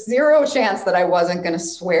there's zero chance that I wasn't going to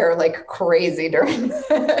swear like crazy during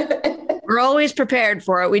We're always prepared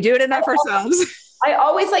for it. We do it enough ourselves. I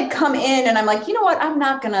always like come in and I'm like, you know what? I'm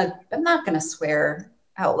not gonna swear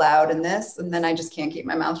out loud in this. And then I just can't keep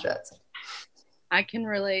my mouth shut. I can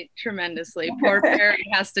relate tremendously. Poor Perry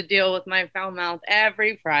has to deal with my foul mouth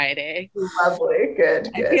every Friday. Lovely. Good.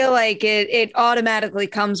 I feel like it automatically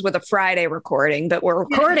comes with a Friday recording, but we're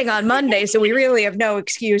recording on Monday, so we really have no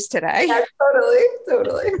excuse today. Yeah,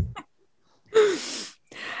 totally.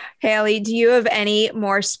 Haley, do you have any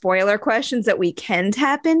more spoiler questions that we can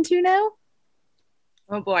tap into now?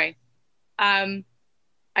 Oh boy. I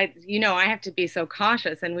have to be so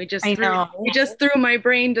cautious, and we just threw my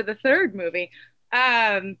brain to the third movie.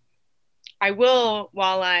 I will,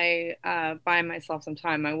 while I buy myself some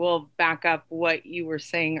time, I will back up what you were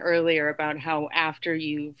saying earlier about how after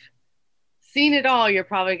you've seen it all, you're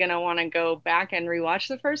probably going to want to go back and rewatch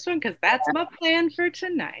the first one, because that's my plan for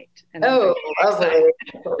tonight. And lovely.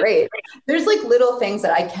 Great. There's like little things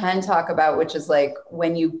that I can talk about, which is like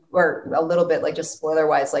or a little bit like just spoiler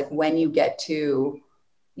wise, like when you get to,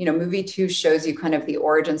 movie 2 shows you kind of the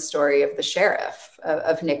origin story of the sheriff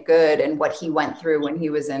of Nick Good and what he went through when he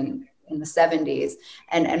was in the 70s.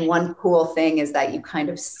 And one cool thing is that you kind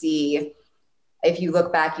of see, if you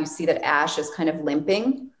look back, you see that Ash is kind of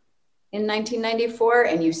limping in 1994,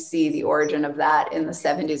 and you see the origin of that in the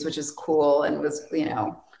 70s, which is cool and was,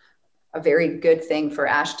 a very good thing for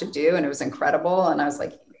Ash to do. And it was incredible. And I was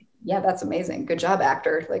like, yeah, that's amazing. Good job,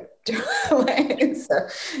 actor. So,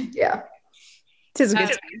 yeah. It is a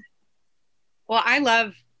good well, I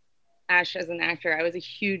love Ash as an actor. I was a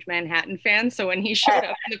huge Manhattan fan. So when he showed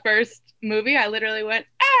up in the first movie, I literally went,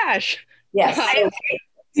 Ash. Yes.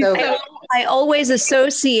 I always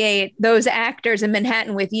associate those actors in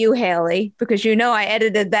Manhattan with you, Haley, because I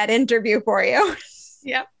edited that interview for you.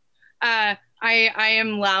 Yep. I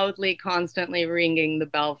am loudly, constantly ringing the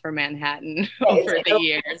bell for Manhattan over the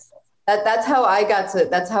years. That's how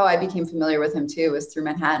I became familiar with him too, was through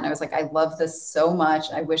Manhattan. I was like, I love this so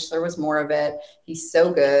much. I wish there was more of it. He's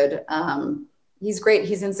so good. He's great.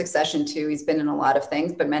 He's in Succession too. He's been in a lot of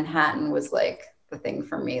things, but Manhattan was like the thing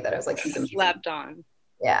for me that I was like, he's slept on.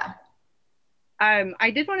 Yeah.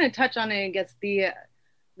 I did want to touch on it, I guess, the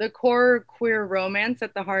core queer romance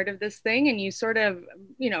at the heart of this thing. And you sort of,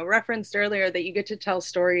 referenced earlier that you get to tell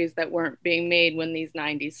stories that weren't being made when these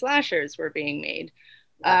 90s slashers were being made.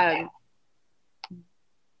 And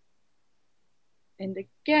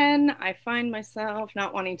again, I find myself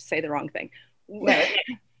not wanting to say the wrong thing.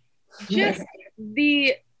 Just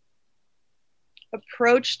the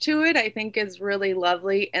approach to it, I think, is really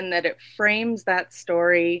lovely, and that it frames that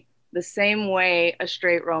story the same way a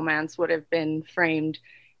straight romance would have been framed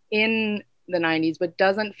in the 90s, but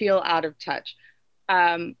doesn't feel out of touch.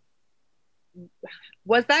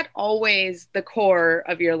 Was that always the core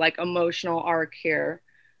of your emotional arc here?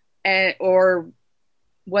 Or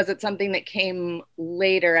was it something that came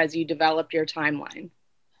later as you developed your timeline?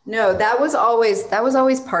 No, that was always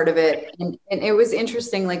part of it. And it was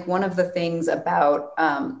interesting. Like one of the things about,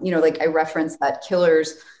 I referenced that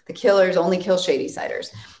the killers only kill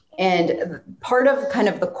Shadysiders. And part of kind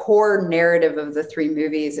of the core narrative of the 3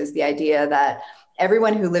 movies is the idea that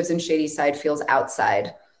everyone who lives in Shadyside feels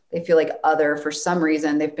outside. They feel like other for some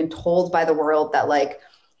reason. They've been told by the world that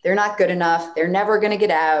they're not good enough. They're never going to get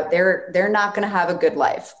out. They're not going to have a good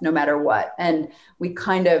life no matter what. And we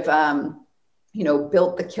kind of,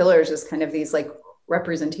 built the killers as kind of these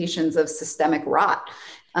representations of systemic rot.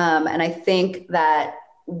 And I think that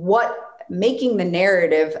what making the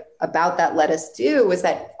narrative about that let us do was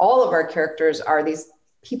that all of our characters are these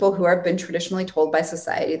people who have been traditionally told by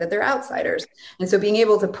society that they're outsiders. And so being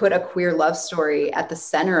able to put a queer love story at the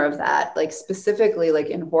center of that, specifically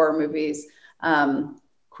in horror movies,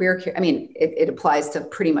 it applies to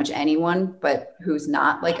pretty much anyone, but who's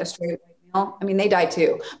not a straight white male. I mean, they die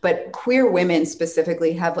too, but queer women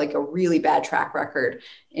specifically have a really bad track record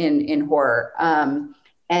in horror.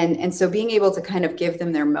 And so being able to kind of give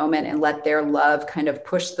them their moment and let their love kind of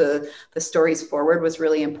push the stories forward was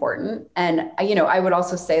really important. And, I would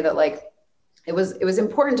also say that it was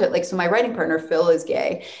important to so my writing partner, Phil, is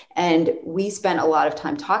gay. And we spent a lot of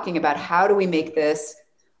time talking about how do we make this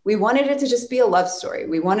we wanted it to just be a love story.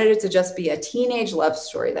 We wanted it to just be a teenage love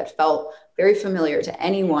story that felt very familiar to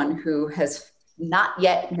anyone who has not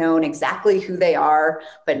yet known exactly who they are,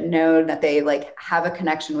 but known that they like have a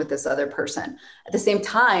connection with this other person. At the same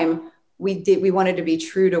time, we wanted to be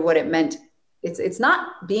true to what it meant. It's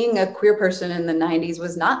not, being a queer person in the 90s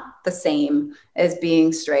was not the same as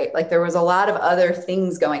being straight. Like there was a lot of other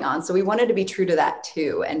things going on. So we wanted to be true to that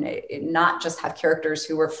too. And not just have characters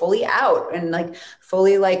who were fully out and like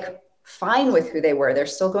fully like fine with who they were. They're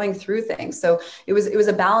still going through things. So it was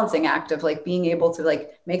a balancing act of like being able to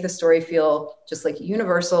like make the story feel just like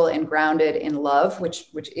universal and grounded in love, which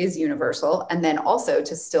is universal. And then also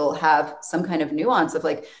to still have some kind of nuance of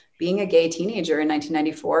like being a gay teenager in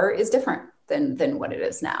 1994 is different than what it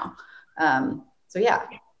is now. So yeah.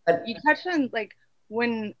 But you touched on like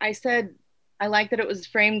when I said I like that it was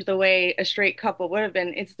framed the way a straight couple would have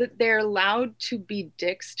been, it's that they're allowed to be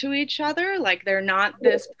dicks to each other. Like they're not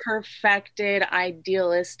this perfected,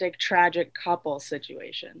 idealistic, tragic couple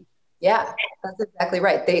situation. Yeah, that's exactly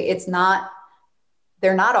right.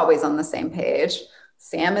 They're not always on the same page.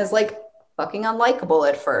 Sam is like fucking unlikable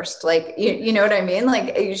at first. Like, you know what I mean?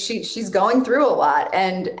 Like she's going through a lot.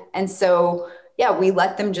 And so, yeah, we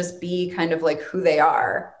let them just be kind of like who they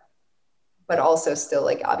are, but also still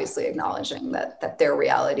like obviously acknowledging that their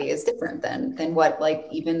reality is different than what like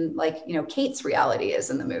even like, you know, Kate's reality is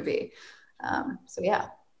in the movie. So yeah.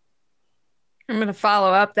 I'm going to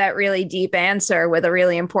follow up that really deep answer with a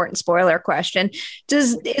really important spoiler question.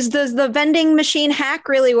 Does the vending machine hack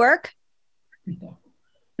really work?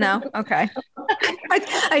 No. Okay.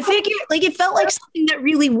 I figured like it felt like something that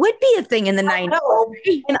really would be a thing in the 90s.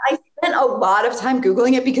 And I spent a lot of time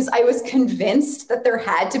Googling it because I was convinced that there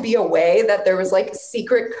had to be a way that there was like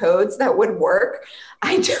secret codes that would work.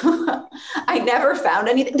 I never found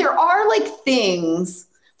anything. There are things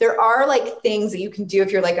that you can do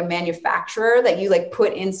if you're like a manufacturer that you like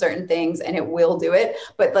put in certain things and it will do it.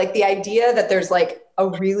 But like the idea that there's like a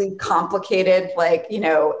really complicated, like, you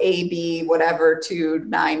know, AB whatever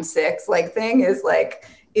 296 like thing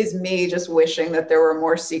is me just wishing that there were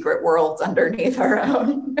more secret worlds underneath our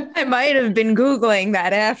own. I might have been Googling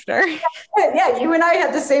that after. Yeah, you and I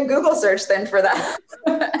had the same Google search then for that.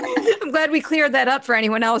 I'm glad we cleared that up for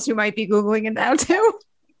anyone else who might be Googling it now too.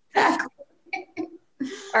 Exactly.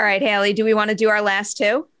 All right, Haley, do we want to do our last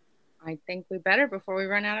two? I think we better before we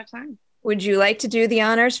run out of time. Would you like to do the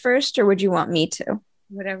honors first, or would you want me to?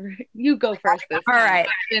 Whatever. You go first this All time.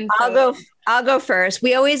 right. I'll go first.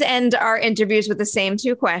 We always end our interviews with the same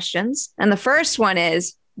two questions. And the first one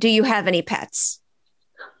is, do you have any pets?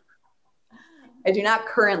 I do not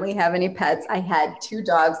currently have any pets. I had 2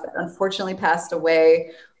 dogs that unfortunately passed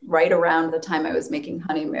away right around the time I was making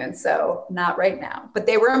Honeymoon. So not right now, but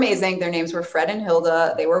they were amazing. Their names were Fred and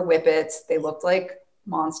Hilda. They were whippets. They looked like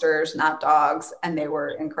monsters, not dogs, and they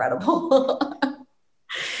were incredible.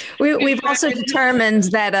 We've also determined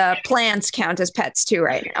that plants count as pets too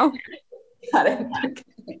right now. Got it.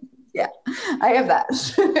 Yeah, I have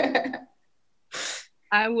that.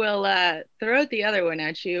 I will throw the other one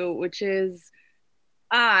at you, which is,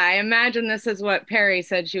 I imagine this is what Perry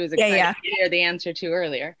said she was excited to hear the answer to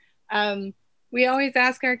earlier. We always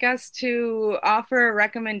ask our guests to offer a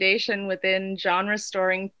recommendation within genre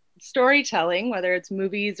storytelling, whether it's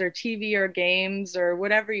movies or TV or games or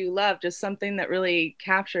whatever you love, just something that really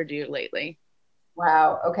captured you lately.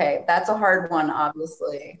 Wow. Okay. That's a hard one,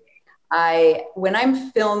 obviously. When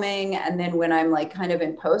I'm filming and then when I'm like kind of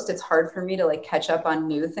in post, it's hard for me to like catch up on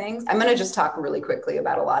new things. I'm going to just talk really quickly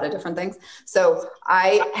about a lot of different things. So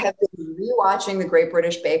I have been rewatching The Great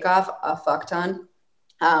British Bake Off a fuck ton,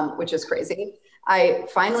 which is crazy. I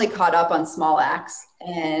finally caught up on Small Axe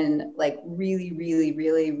and like really, really,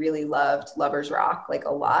 really, really loved Lovers Rock like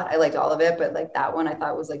a lot. I liked all of it, but like that one I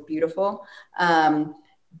thought was like beautiful.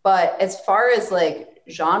 But as far as like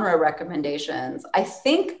genre recommendations, I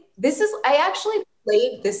think I actually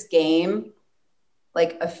played this game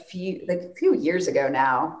like a few years ago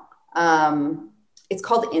now. It's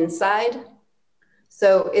called Inside.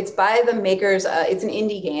 So it's by the makers. It's an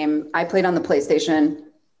indie game. I played on the PlayStation,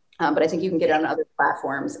 but I think you can get it on other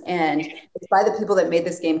platforms. And it's by the people that made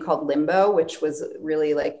this game called Limbo, which was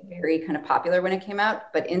really like very kind of popular when it came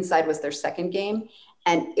out. But Inside was their second game.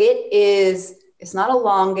 And it's not a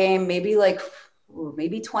long game, maybe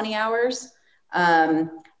 20 hours.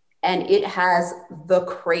 And it has the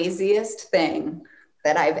craziest thing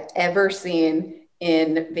that I've ever seen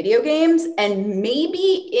in video games and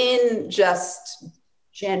maybe in just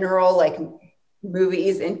general like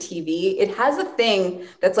movies and TV. It has a thing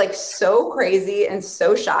that's like so crazy and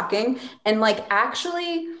so shocking. And like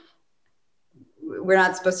actually we're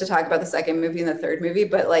not supposed to talk about the second movie and the third movie,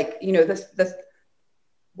 but like, you know, the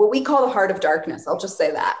what we call the heart of darkness, I'll just say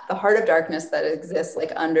that the heart of darkness that exists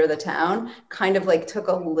like under the town kind of like took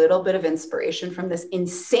a little bit of inspiration from this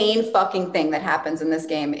insane fucking thing that happens in this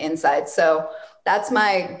game Inside. So that's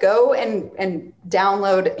my go and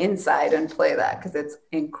download Inside and play that because it's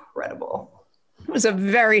incredible. It was a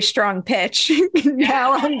very strong pitch.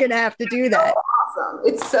 Now I'm going to have to do that. So awesome.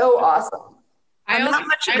 It's so awesome. I'm not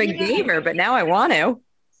much of a gamer, but now I want to.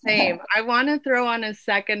 Same. I want to throw on a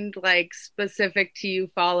second, like specific to you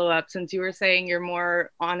follow up since you were saying you're more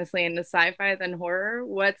honestly into sci-fi than horror.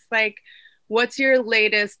 What's your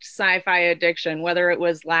latest sci-fi addiction, whether it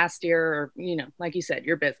was last year or, you know, like you said,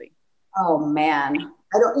 you're busy. Oh man.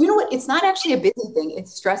 You know what? It's not actually a busy thing. It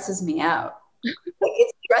stresses me out.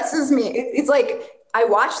 It stresses me. It's like I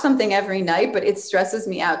watch something every night, but it stresses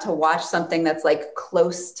me out to watch something that's like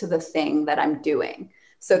close to the thing that I'm doing.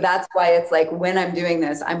 So that's why it's like when I'm doing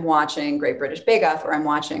this, I'm watching Great British Bake Off, or I'm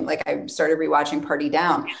watching, like I started rewatching Party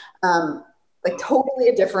Down, like totally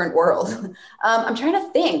a different world. I'm trying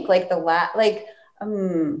to think like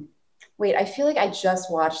wait, I feel like I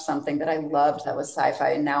just watched something that I loved that was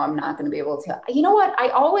sci-fi and now I'm not going to be able to, you know what? I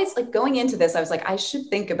always like going into this, I was like, I should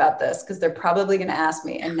think about this because they're probably going to ask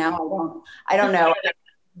me. And now I don't know.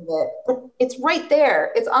 But it's right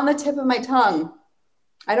there. It's on the tip of my tongue.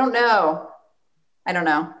 I don't know.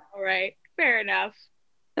 All right. Fair enough.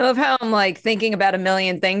 I love how I'm like thinking about a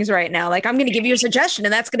million things right now. Like I'm going to give you a suggestion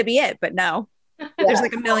and that's going to be it. But no, there's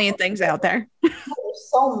like a million things out there. There's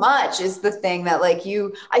so much is the thing that like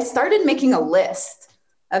I started making a list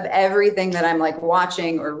of everything that I'm like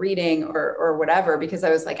watching or reading or whatever, because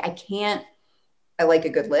I was like, I like a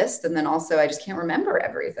good list. And then also I just can't remember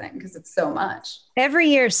everything because it's so much. Every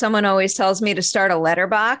year, someone always tells me to start a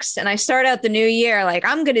letterbox, and I start out the new year like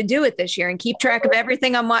I'm going to do it this year and keep track of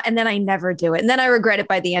everything and then I never do it. And then I regret it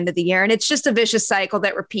by the end of the year. And it's just a vicious cycle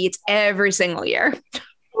that repeats every single year.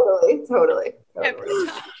 Totally.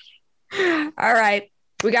 All right.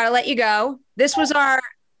 We got to let you go. This was our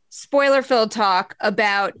spoiler-filled talk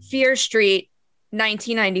about Fear Street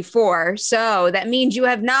 1994. So that means you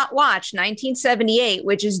have not watched 1978,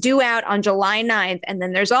 which is due out on July 9th. And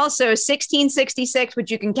then there's also 1666,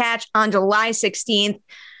 which you can catch on July 16th.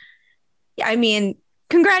 I mean,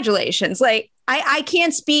 congratulations. Like, I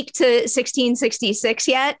can't speak to 1666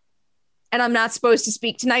 yet, and I'm not supposed to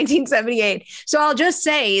speak to 1978. So I'll just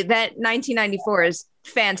say that 1994 is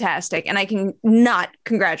fantastic, and I can not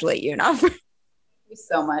congratulate you enough. You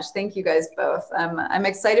so much. Thank you guys both. I'm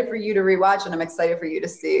excited for you to rewatch, and I'm excited for you to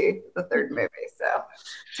see the third movie. So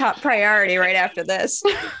top priority right after this.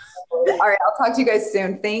 All right. I'll talk to you guys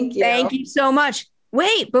soon. Thank you. Thank you so much.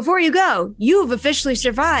 Wait, before you go, you've officially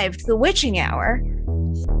survived the witching hour.